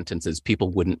 or 8 sentences, people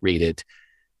wouldn't read it.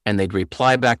 And they'd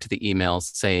reply back to the email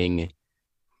saying,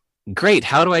 great,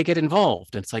 how do I get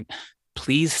involved? And it's like,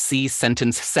 please see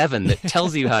sentence 7 that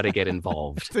tells you how to get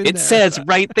involved. It says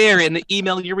right there in the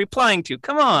email you're replying to.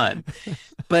 Come on.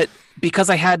 But because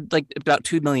I had like about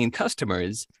 2 million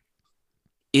customers,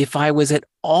 if I was at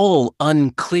all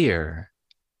unclear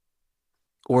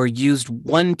or used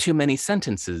one too many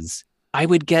sentences, I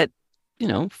would get,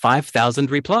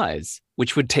 5,000 replies,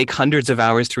 which would take hundreds of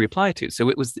hours to reply to.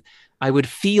 So I would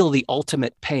feel the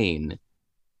ultimate pain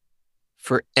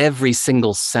for every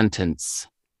single sentence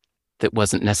that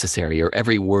wasn't necessary or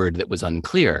every word that was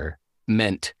unclear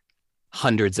meant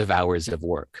hundreds of hours of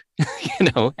work,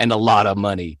 and a lot of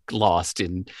money lost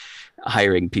in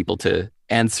hiring people to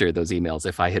answer those emails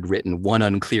if I had written one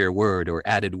unclear word or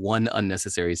added one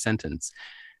unnecessary sentence.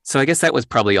 So I guess that was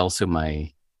probably also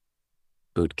my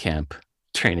boot camp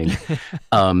training.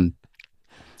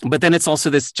 But then it's also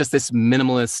this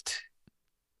minimalist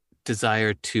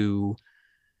desire to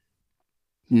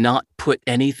not put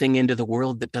anything into the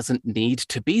world that doesn't need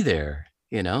to be there,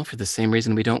 for the same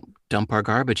reason we don't dump our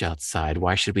garbage outside.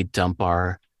 Why should we dump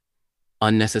our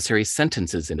unnecessary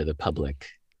sentences into the public?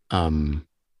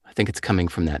 I think it's coming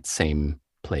from that same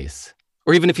place.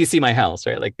 Or even if you see my house,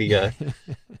 right? Like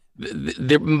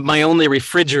my only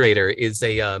refrigerator is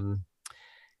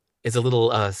a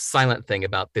little silent thing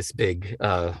about this big.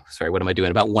 What am I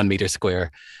doing? About 1 meter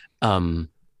square.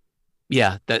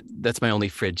 Yeah, that's my only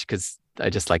fridge because I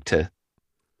just like to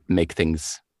make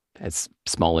things as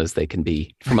small as they can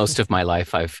be. For most of my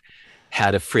life, I've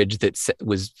had a fridge that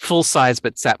was full size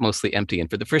but sat mostly empty. And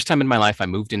for the first time in my life, I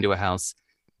moved into a house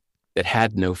that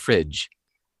had no fridge.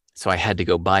 So I had to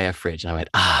go buy a fridge. And I went,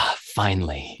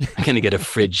 finally, I'm going to get a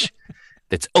fridge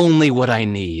that's only what I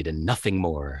need and nothing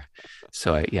more.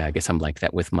 So I guess I'm like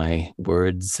that with my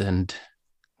words and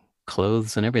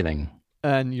clothes and everything.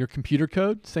 And your computer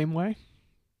code, same way?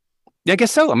 Yeah, I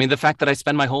guess so. I mean, the fact that I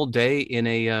spend my whole day in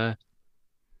a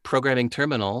programming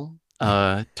terminal,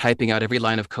 typing out every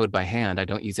line of code by hand. I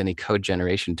don't use any code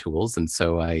generation tools. And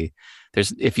so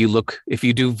if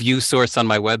you do view source on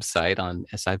my website on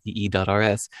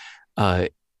sive.rs,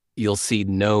 you'll see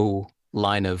no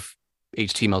line of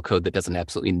HTML code that doesn't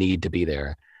absolutely need to be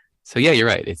there. So yeah, you're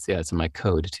right. It's in my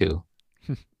code too.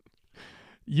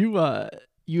 You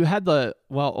had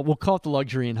we'll call it the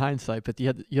luxury in hindsight, but you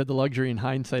had the luxury in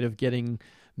hindsight of getting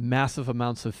massive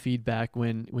amounts of feedback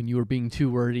when you were being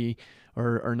too wordy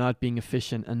or not being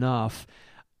efficient enough.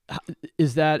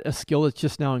 Is that a skill that's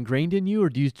just now ingrained in you, or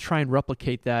do you try and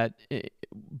replicate that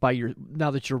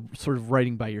now that you're sort of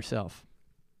writing by yourself?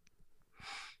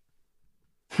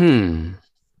 I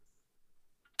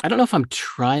don't know if I'm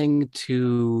trying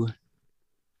to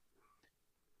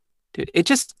do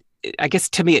it. I guess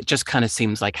to me, it just kind of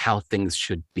seems like how things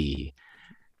should be,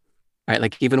 right?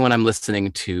 Like even when I'm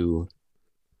listening to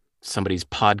somebody's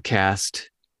podcast,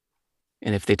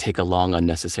 and if they take a long,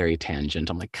 unnecessary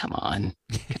tangent, I'm like, come on,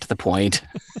 get to the point.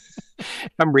 If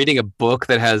I'm reading a book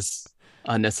that has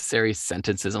unnecessary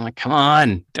sentences, I'm like, come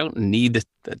on, don't need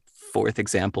the fourth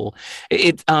example.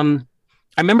 I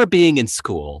remember being in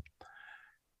school,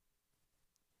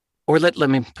 or let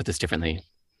me put this differently.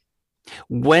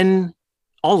 When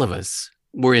all of us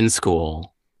were in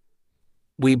school,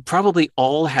 we probably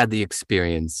all had the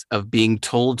experience of being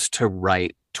told to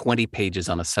write 20 pages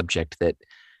on a subject that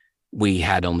we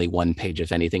had only one page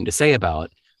of anything to say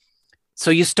about. So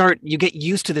you get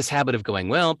used to this habit of going,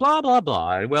 well, blah, blah,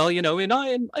 blah. Well,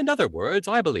 in other words,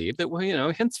 I believe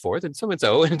that, henceforth and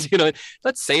so, and,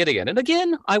 let's say it again. And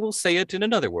again, I will say it in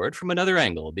another word from another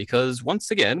angle, because once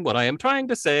again, what I am trying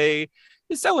to say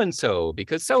is so-and-so,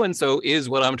 because so-and-so is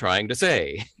what I'm trying to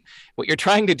say. What you're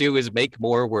trying to do is make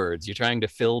more words. You're trying to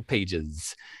fill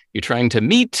pages. You're trying to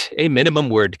meet a minimum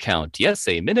word count. Yes,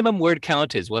 a minimum word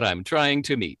count is what I'm trying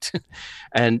to meet.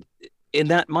 And in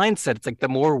that mindset, it's like the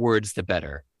more words, the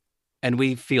better. And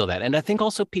we feel that. And I think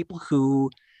also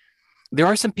there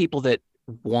are some people that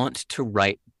want to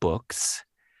write books.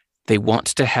 They want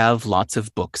to have lots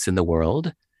of books in the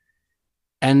world.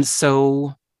 And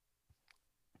so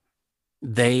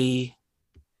they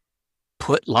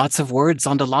put lots of words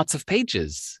onto lots of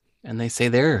pages and they say,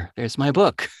 there's my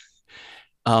book.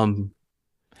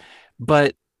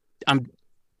 But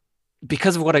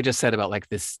because of what I just said about like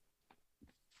this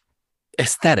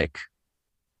aesthetic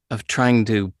of trying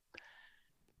to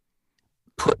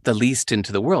put the least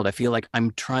into the world, I feel like I'm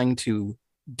trying to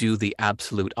do the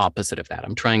absolute opposite of that.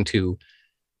 I'm trying to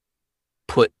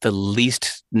put the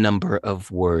least number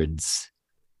of words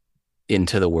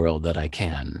into the world that I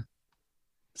can,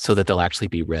 so that they'll actually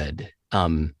be read.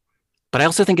 But I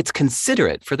also think it's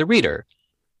considerate for the reader,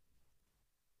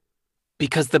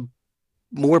 because the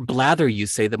more blather you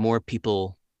say, the more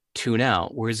people tune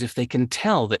out. Whereas if they can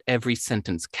tell that every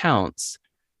sentence counts,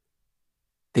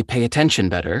 they pay attention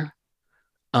better.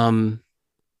 It's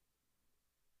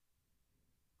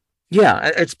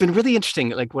been really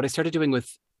interesting. Like what I started doing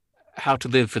with How to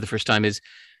Live for the first time is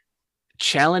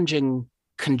challenging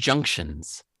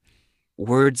conjunctions.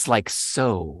 Words like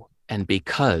so and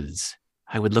because.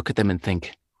 I would look at them and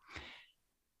think,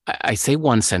 I say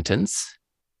one sentence,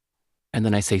 and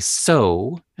then I say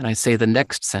so, and I say the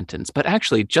next sentence. But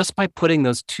actually, just by putting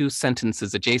those two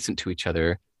sentences adjacent to each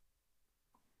other,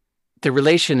 the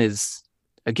relation is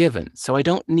a given. So I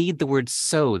don't need the word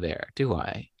so there, do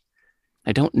I?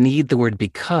 I don't need the word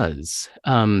because.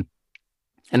 And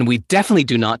we definitely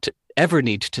do not ever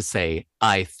need to say,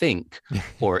 I think,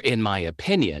 or in my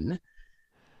opinion,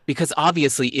 because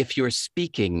obviously if you're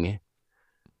speaking,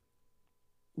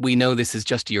 we know this is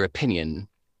just your opinion,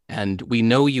 and we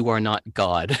know you are not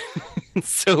God.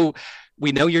 So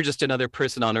we know you're just another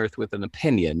person on earth with an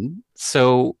opinion.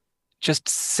 So just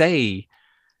say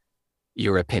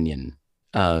your opinion.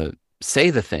 Say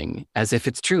the thing as if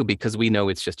it's true, because we know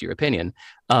it's just your opinion.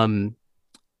 And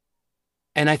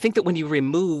I think that when you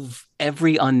remove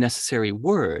every unnecessary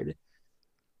word,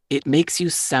 it makes you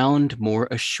sound more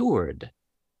assured,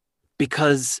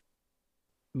 because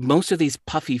most of these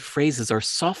puffy phrases are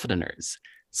softeners.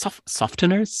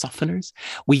 Softeners.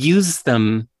 We use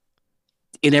them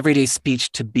in everyday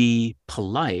speech to be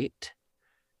polite,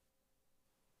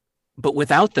 But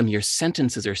without them, your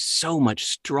sentences are so much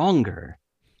stronger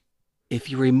if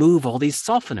you remove all these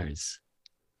softeners.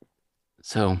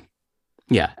 So,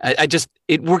 yeah,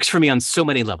 it works for me on so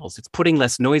many levels. It's putting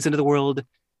less noise into the world.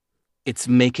 It's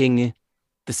making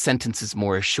the sentences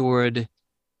more assured.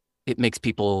 It makes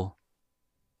people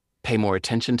pay more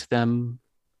attention to them.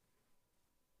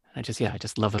 I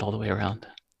just love it all the way around.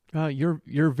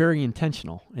 You're very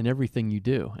intentional in everything you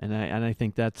do, and I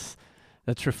think that's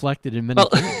reflected in many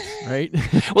things,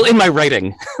 right? Well, in my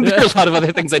writing, there are a lot of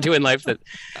other things I do in life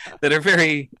that are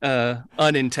very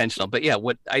unintentional. But yeah,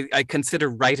 what I consider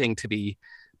writing to be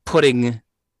putting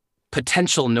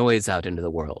potential noise out into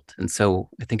the world, and so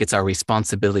I think it's our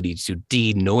responsibility to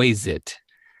denoise it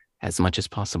as much as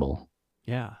possible.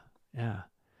 Yeah.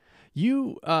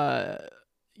 You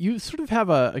sort of have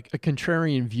a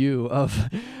contrarian view of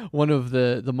one of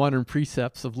the modern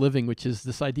precepts of living, which is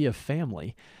this idea of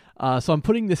family. So I'm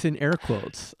putting this in air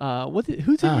quotes.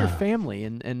 Who's in your family,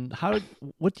 and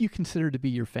what do you consider to be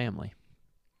your family?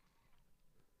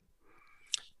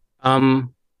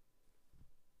 Well,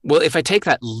 if I take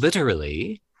that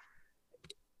literally,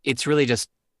 it's really just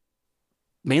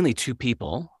mainly two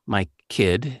people: my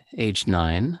kid, age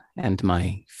 9, and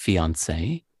my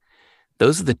fiance.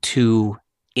 Those are the two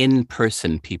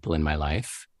in-person people in my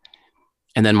life.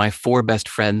 And then my 4 best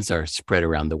friends are spread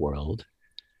around the world.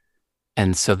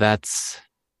 And so that's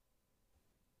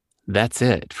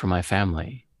it for my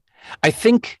family. I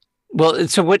think, well,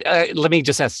 so what, let me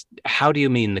just ask, how do you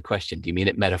mean the question? Do you mean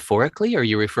it metaphorically? Or are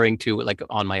you referring to like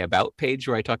on my about page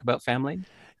where I talk about family?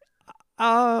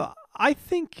 I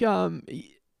think, I'm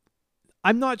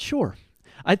not sure.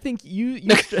 I think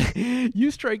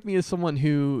you strike me as someone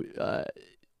who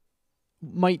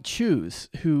might choose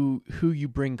who you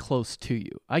bring close to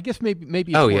you. I guess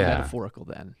maybe it's more metaphorical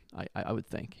then. I would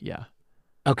think. Yeah.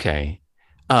 Okay.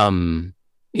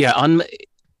 Yeah.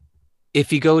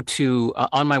 If you go to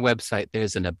on my website,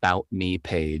 there's an about me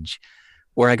page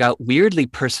where I got weirdly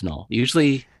personal.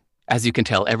 Usually, as you can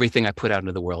tell, everything I put out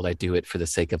into the world, I do it for the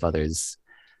sake of others.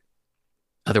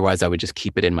 Otherwise, I would just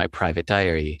keep it in my private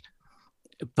diary.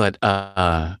 But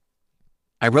I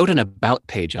wrote an about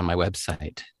page on my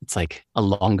website. It's like a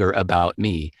longer about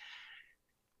me.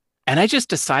 And I just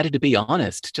decided to be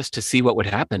honest, just to see what would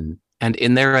happen. And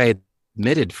in there, I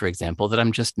admitted, for example, that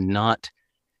I'm just not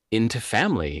into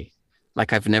family.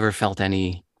 Like I've never felt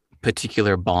any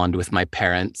particular bond with my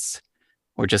parents,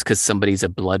 or just because somebody's a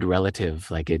blood relative,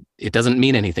 like it doesn't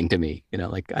mean anything to me. You know,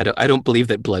 like I don't believe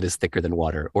that blood is thicker than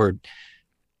water, or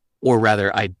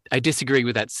rather, I disagree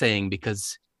with that saying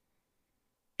because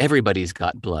everybody's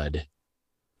got blood.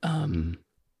 And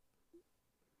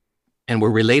we're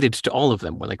related to all of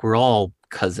them. We're all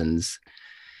cousins.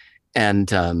 And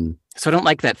so I don't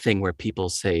like that thing where people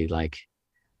say like,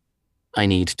 I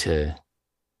need to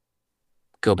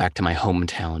go back to my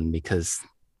hometown because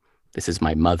this is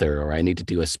my mother, or I need to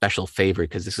do a special favor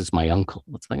because this is my uncle.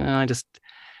 It's like, I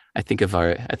think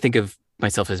of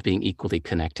myself as being equally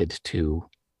connected to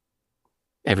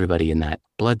everybody in that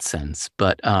blood sense.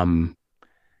 But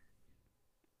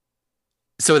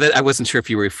so that I wasn't sure if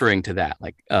you were referring to that,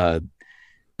 like, but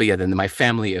yeah, then my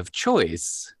family of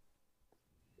choice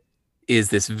is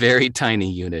this very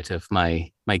tiny unit of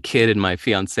my kid and my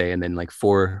fiance, and then like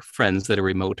 4 friends that are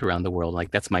remote around the world.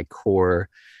 Like that's my core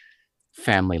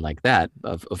family, like that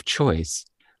of choice.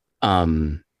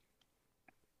 And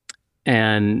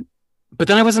but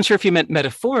then I wasn't sure if you meant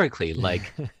metaphorically,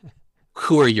 like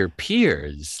who are your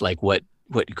peers? Like what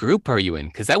group are you in?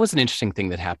 Because that was an interesting thing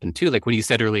that happened too. Like when you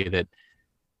said earlier that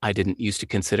I didn't used to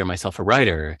consider myself a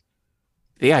writer.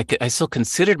 Yeah, I still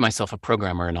considered myself a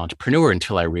programmer and entrepreneur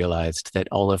until I realized that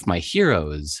all of my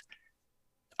heroes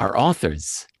are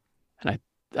authors. And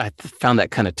I found that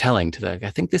kind of telling to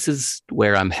I think this is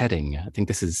where I'm heading. I think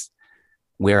this is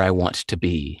where I want to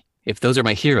be. If those are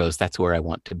my heroes, that's where I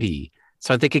want to be.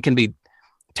 So I think it can be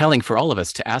telling for all of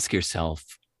us to ask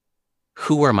yourself,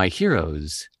 who are my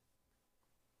heroes?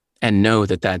 And know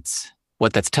that that's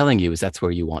what that's telling you is that's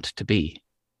where you want to be.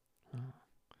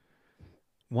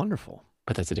 Wonderful.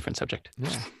 But that's a different subject.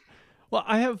 Yeah. Well,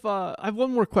 I have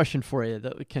one more question for you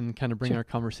that can kind of bring our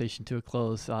conversation to a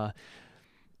close.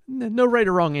 No right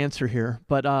or wrong answer here,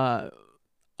 but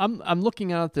I'm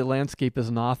looking out at the landscape as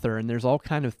an author, and there's all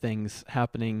kind of things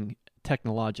happening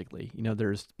technologically. You know,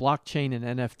 there's blockchain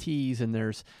and NFTs, and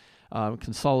there's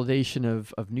consolidation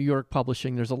of New York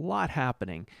publishing. There's a lot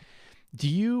happening. Do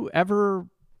you ever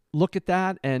look at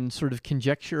that and sort of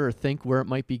conjecture or think where it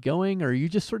might be going, or are you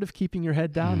just sort of keeping your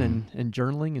head down and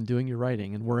journaling and doing your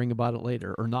writing and worrying about it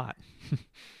later, or not?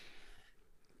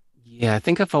 Yeah, I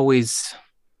think I've always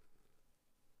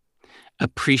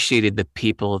appreciated the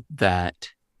people that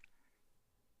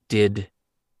did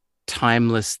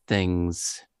timeless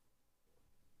things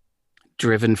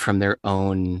driven from their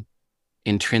own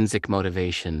intrinsic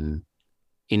motivation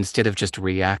instead of just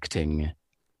reacting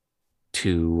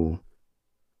to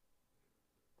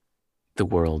the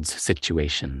world's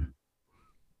situation.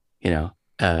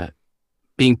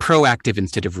 Being proactive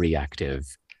instead of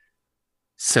reactive.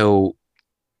 So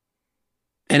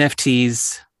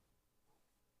NFTs,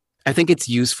 I think it's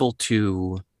useful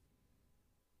to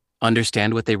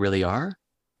understand what they really are,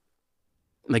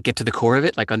 like get to the core of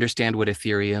it, like understand what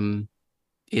Ethereum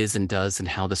is and does and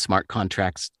how the smart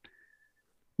contracts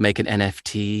make an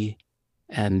NFT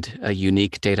and a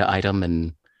unique data item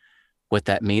and what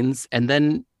that means. And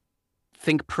then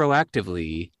think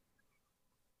proactively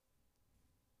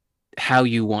how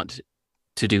you want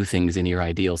to do things in your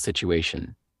ideal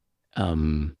situation.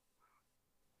 I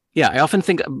often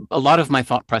think a lot of my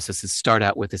thought processes start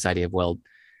out with this idea of, well,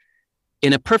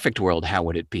 in a perfect world, how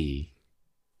would it be?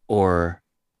 Or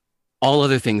all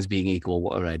other things being equal,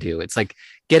 what would I do? It's like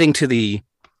getting to the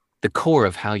core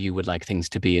of how you would like things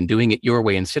to be and doing it your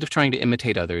way instead of trying to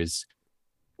imitate others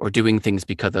or doing things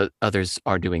because others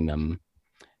are doing them.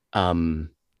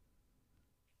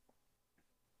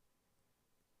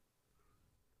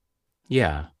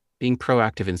 Being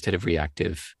proactive instead of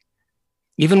reactive.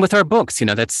 Even with our books,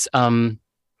 that's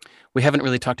we haven't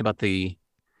really talked about the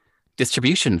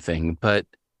distribution thing, but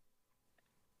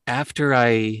after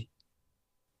I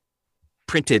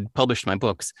published my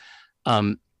books,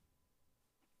 at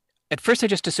first I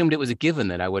just assumed it was a given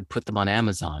that I would put them on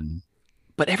Amazon.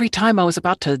 But every time I was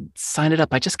about to sign it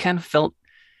up, I just kind of felt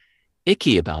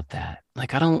icky about that.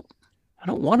 Like, I don't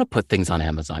want to put things on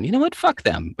Amazon. You know what? Fuck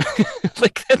them.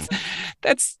 Like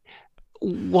that's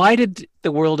why did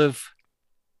the world of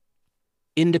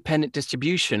independent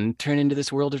distribution turn into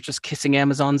this world of just kissing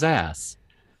Amazon's ass?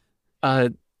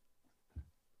 The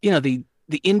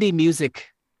indie music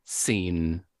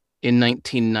scene in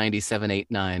 1997, 8,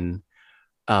 9,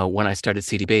 when I started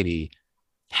CD Baby,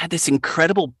 had this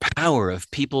incredible power of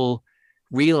people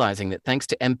realizing that thanks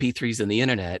to MP3s and the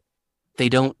internet, they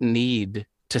don't need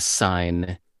to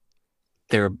sign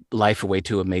their life away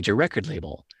to a major record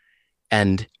label.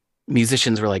 And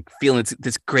musicians were like feeling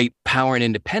this great power and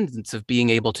independence of being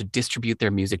able to distribute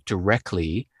their music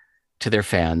directly to their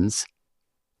fans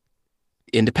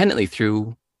independently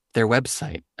through their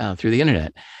website, through the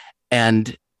internet.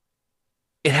 And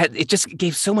it just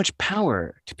gave so much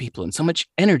power to people and so much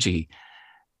energy.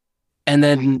 And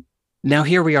then now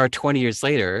here we are 20 years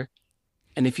later.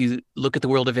 And if you look at the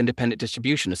world of independent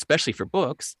distribution, especially for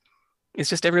books, it's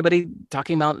just everybody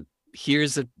talking about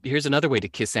here's another way to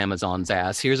kiss Amazon's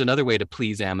ass. Here's another way to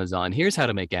please Amazon. Here's how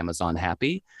to make Amazon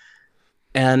happy.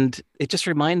 And it just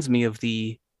reminds me of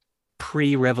the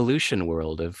pre-revolution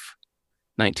world of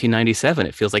 1997.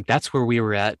 It feels like that's where we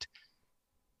were at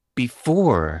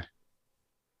before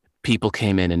people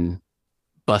came in and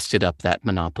busted up that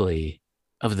monopoly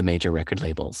of the major record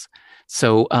labels.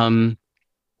 So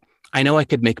I know I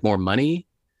could make more money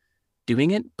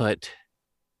doing it, but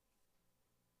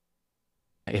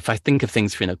if I think of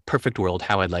things in a perfect world,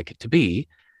 how I'd like it to be,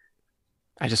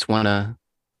 I just want to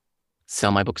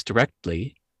sell my books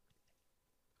directly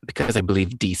because I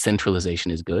believe decentralization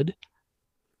is good,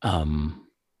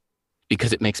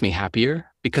 because it makes me happier,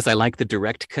 because I like the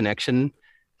direct connection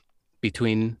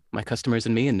between my customers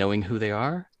and me and knowing who they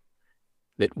are.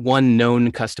 That one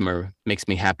known customer makes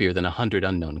me happier than 100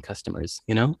 unknown customers,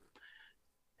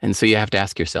 And so you have to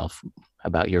ask yourself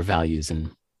about your values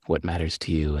and what matters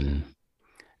to you and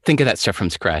think of that stuff from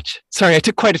scratch. Sorry, I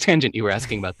took quite a tangent. You were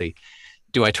asking about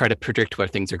do I try to predict where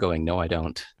things are going? No, I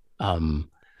don't. I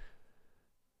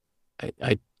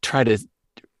try to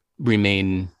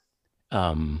remain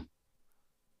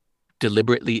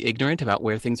deliberately ignorant about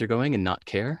where things are going and not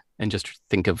care and just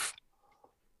think of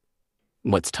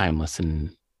what's timeless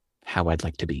and how I'd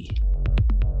like to be.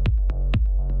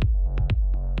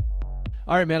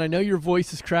 All right, man. I know your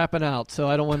voice is crapping out, so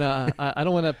I don't want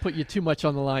to put you too much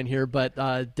on the line here. But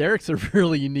Derek's a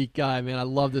really unique guy, man. I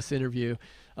love this interview.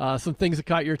 Some things that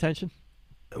caught your attention?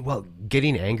 Well,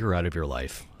 getting anger out of your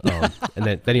life, and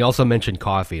then he also mentioned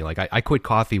coffee. Like I quit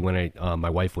coffee when my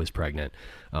wife was pregnant,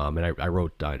 and I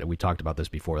wrote. We talked about this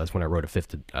before. That's when I wrote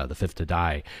the Fifth to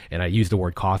Die, and I used the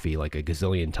word coffee like a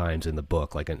gazillion times in the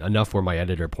book, like enough where my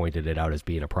editor pointed it out as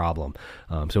being a problem.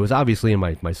 So it was obviously in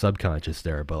my subconscious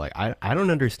there. But like I don't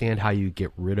understand how you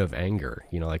get rid of anger.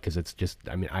 Because it's just.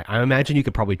 I mean, I imagine you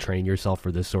could probably train yourself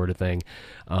for this sort of thing,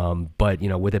 but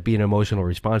with it being an emotional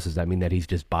response, does that mean that he's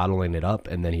just bottling it up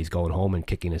and then he's going home and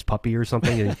kicking his puppy or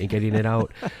something? and getting it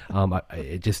out.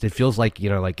 It feels like,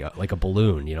 like a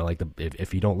balloon, like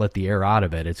if you don't let the air out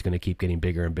of it, it's going to keep getting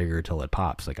bigger and bigger until it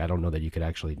pops. Like, I don't know that you could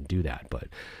actually do that, but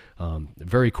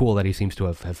very cool that he seems to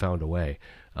have found a way.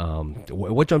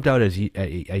 What jumped out at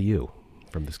you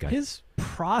from this guy? His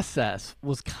process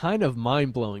was kind of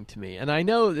mind-blowing to me. And I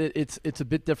know that it's a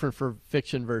bit different for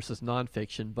fiction versus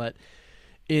nonfiction, but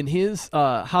in his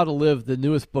How to Live, the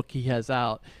newest book he has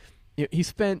out, he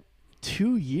spent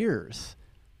 2 years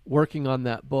working on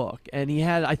that book. And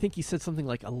I think he said something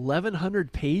like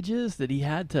 1,100 pages that he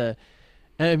had to.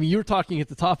 I mean, you were talking at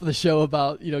the top of the show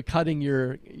about, cutting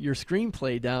your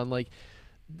screenplay down. Like,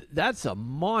 that's a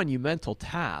monumental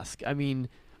task. I mean,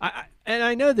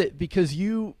 I know that because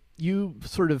you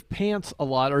sort of pants a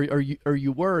lot, or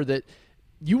you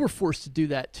were forced to do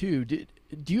that too.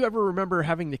 Do you ever remember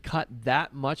having to cut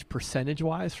that much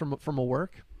percentage-wise from a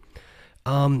work?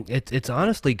 It's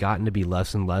honestly gotten to be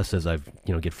less and less as I've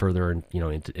get further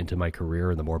into my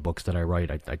career, and the more books that I write,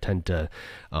 I tend to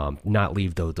not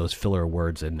leave those filler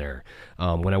words in there.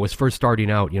 When I was first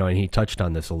starting out, and he touched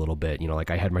on this a little bit,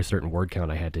 like I had my certain word count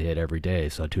I had to hit every day,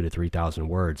 so 2,000 to 3,000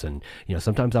 words, and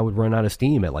sometimes I would run out of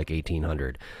steam at like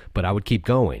 1,800, but I would keep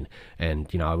going, and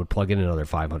I would plug in another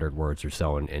 500 words or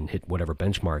so and hit whatever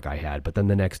benchmark I had. But then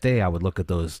the next day I would look at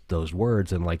those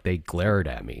words and like they glared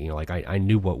at me, like I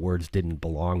knew what words didn't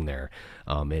belong there,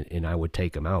 and I would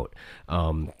take them out.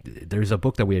 There's a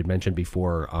book that we had mentioned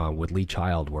before with Lee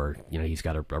Child where he's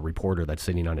got a reporter that's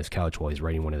sitting on his couch while he's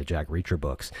writing one of the Jack Reacher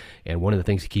books, and one of the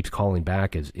things he keeps calling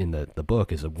back is in the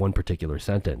book is one particular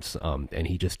sentence, and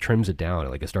he just trims it down.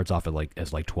 Like, it starts off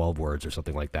as 12 words or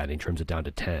something like that, and he trims it down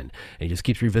to 10, and he just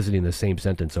keeps revisiting the same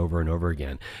sentence over and over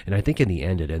again, and I think in the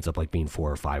end it ends up like being 4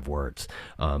 or 5 words,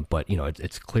 but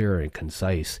it's clear and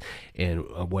concise. And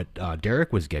what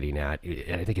Derek was getting at,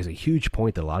 and I think is a huge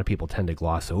point that a lot of people tend to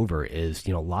gloss over, is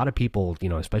a lot of people,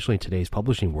 especially in today's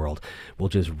publishing world, will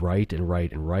just write and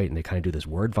write and write, and they kind of do this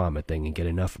word vomit thing and get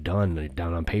enough down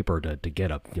on paper to get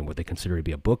what they consider to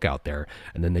be a book out there,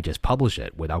 and then they just publish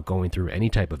it without going through any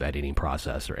type of editing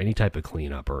process or any type of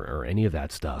cleanup or any of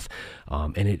that stuff,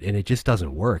 and it just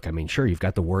doesn't work. I mean, sure, you've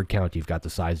got the word count, you've got the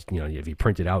size, if you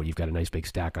print it out, you've got a nice big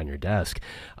stack on your desk,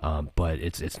 but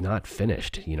it's not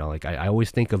finished. Like I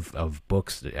always think of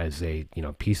books as a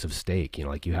piece of steak.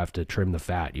 Like, you have to trim the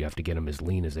fat, you have to get them as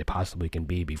lean as they possibly can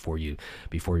be before you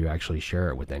actually share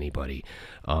it with anybody.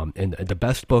 And the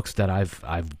best books that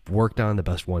I've worked on, the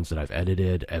best ones that I've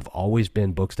edited, have always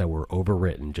been books that were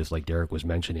overwritten, just like Derek was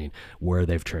mentioning, where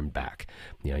they've trimmed back.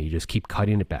 You just keep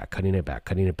cutting it back, and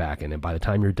then by the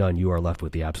time you're done, you are left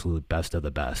with the absolute best of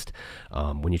the best.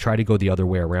 When you try to go the other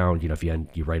way around, if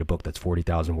you write a book that's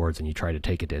 40,000 words and you try to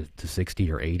take it to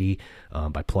 60 or 80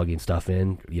 by plugging stuff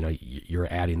in,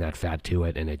 you're adding that fat to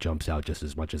it, and it jumps out just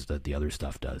as much as the other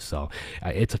stuff does. So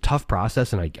it's a tough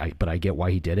process, and but I get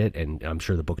why he did it, and I'm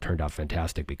sure the book turned out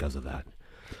fantastic because of that.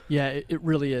 Yeah, it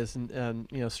really is, and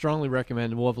strongly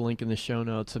recommend. We'll have a link in the show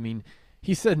notes. I mean,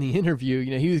 he said in the interview,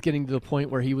 he was getting to the point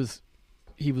where he was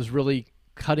really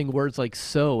cutting words like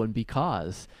so and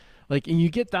because, like, and you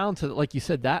get down to, like you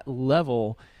said, that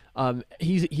level.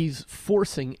 He's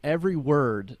forcing every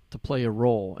word to play a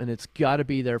role, and it's got to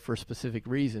be there for a specific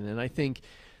reason. And I think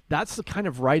that's the kind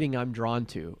of writing I'm drawn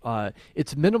to.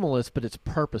 It's minimalist, but it's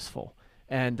purposeful.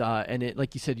 And it,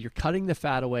 like you said, you're cutting the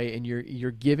fat away, and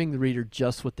you're giving the reader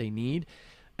just what they need.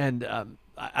 And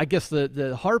I guess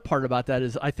the hard part about that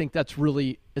is I think it's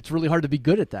really hard to be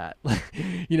good at that.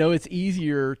 It's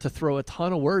easier to throw a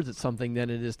ton of words at something than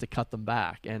it is to cut them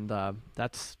back. And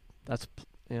that's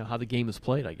how the game is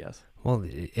played, I guess. Well,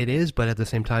 it is, but at the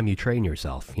same time, you train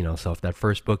yourself, so if that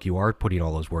first book you are putting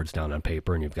all those words down on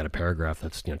paper and you've got a paragraph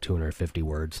that's, 250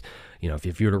 words,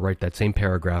 if you were to write that same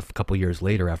paragraph a couple years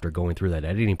later after going through that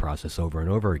editing process over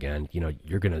and over again,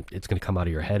 it's going to come out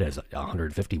of your head as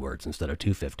 150 words instead of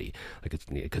 250,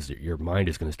 because your mind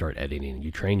is going to start editing, and you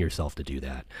train yourself to do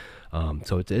that.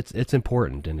 So it's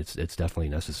important, and it's definitely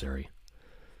necessary.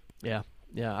 Yeah.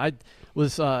 I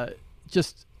was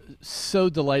just so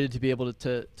delighted to be able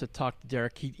to talk to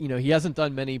Derek. He hasn't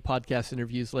done many podcast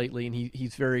interviews lately, and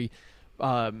he's very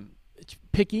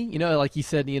picky. Like he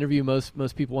said in the interview,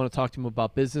 most people want to talk to him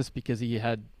about business because he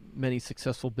had many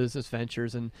successful business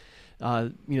ventures, and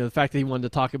the fact that he wanted to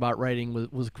talk about writing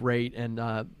was great,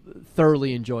 and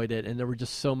thoroughly enjoyed it. And there were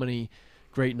just so many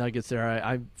great nuggets there.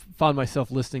 I found myself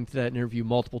listening to that interview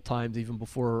multiple times, even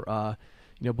before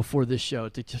before this show,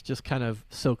 to just kind of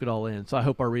soak it all in. So I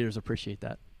hope our readers appreciate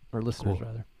that. Or listeners, cool.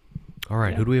 rather. All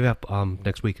right. Yeah. Who do we have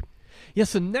next week? Yeah,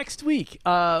 so next week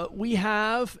we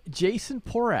have Jason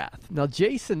Porath. Now,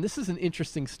 Jason, this is an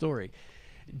interesting story.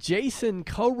 Jason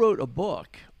co-wrote a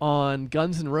book on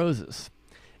Guns N' Roses.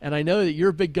 And I know that you're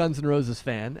a big Guns N' Roses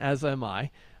fan, as am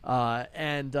I.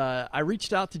 And I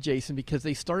reached out to Jason because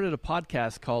they started a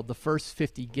podcast called The First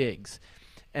 50 Gigs.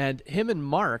 And him and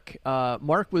Mark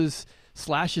was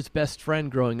Slash's best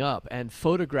friend growing up and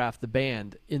photographed the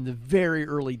band in the very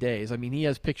early days. I mean, he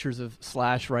has pictures of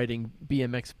Slash riding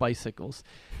BMX bicycles.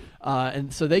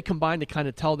 And so they combined to kind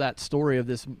of tell that story of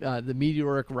this the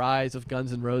meteoric rise of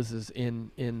Guns N' Roses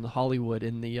in Hollywood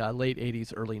in the late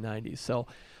 80s, early 90s. So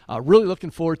really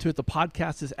looking forward to it. The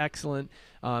podcast is excellent.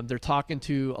 They're talking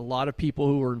to a lot of people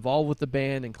who were involved with the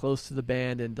band and close to the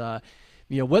band. And,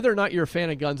 whether or not you're a fan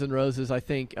of Guns N' Roses, I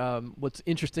think what's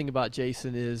interesting about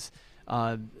Jason is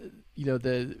in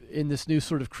this new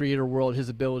sort of creator world, his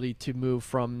ability to move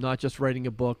from not just writing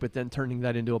a book, but then turning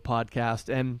that into a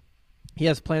podcast. And he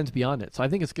has plans beyond it. So I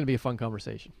think it's going to be a fun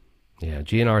conversation. Yeah,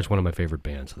 GNR is one of my favorite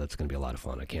bands, so that's going to be a lot of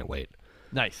fun. I can't wait.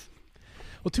 Nice.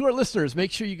 Well, to our listeners, make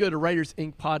sure you go to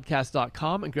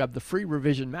writersincpodcast.com and grab the free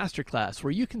revision masterclass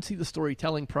where you can see the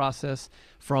storytelling process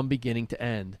from beginning to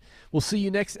end. We'll see you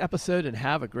next episode and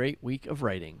have a great week of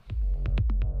writing.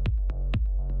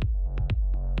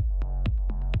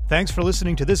 Thanks for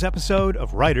listening to this episode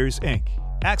of Writers Inc.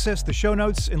 Access the show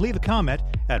notes and leave a comment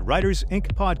at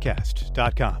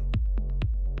writersincpodcast.com.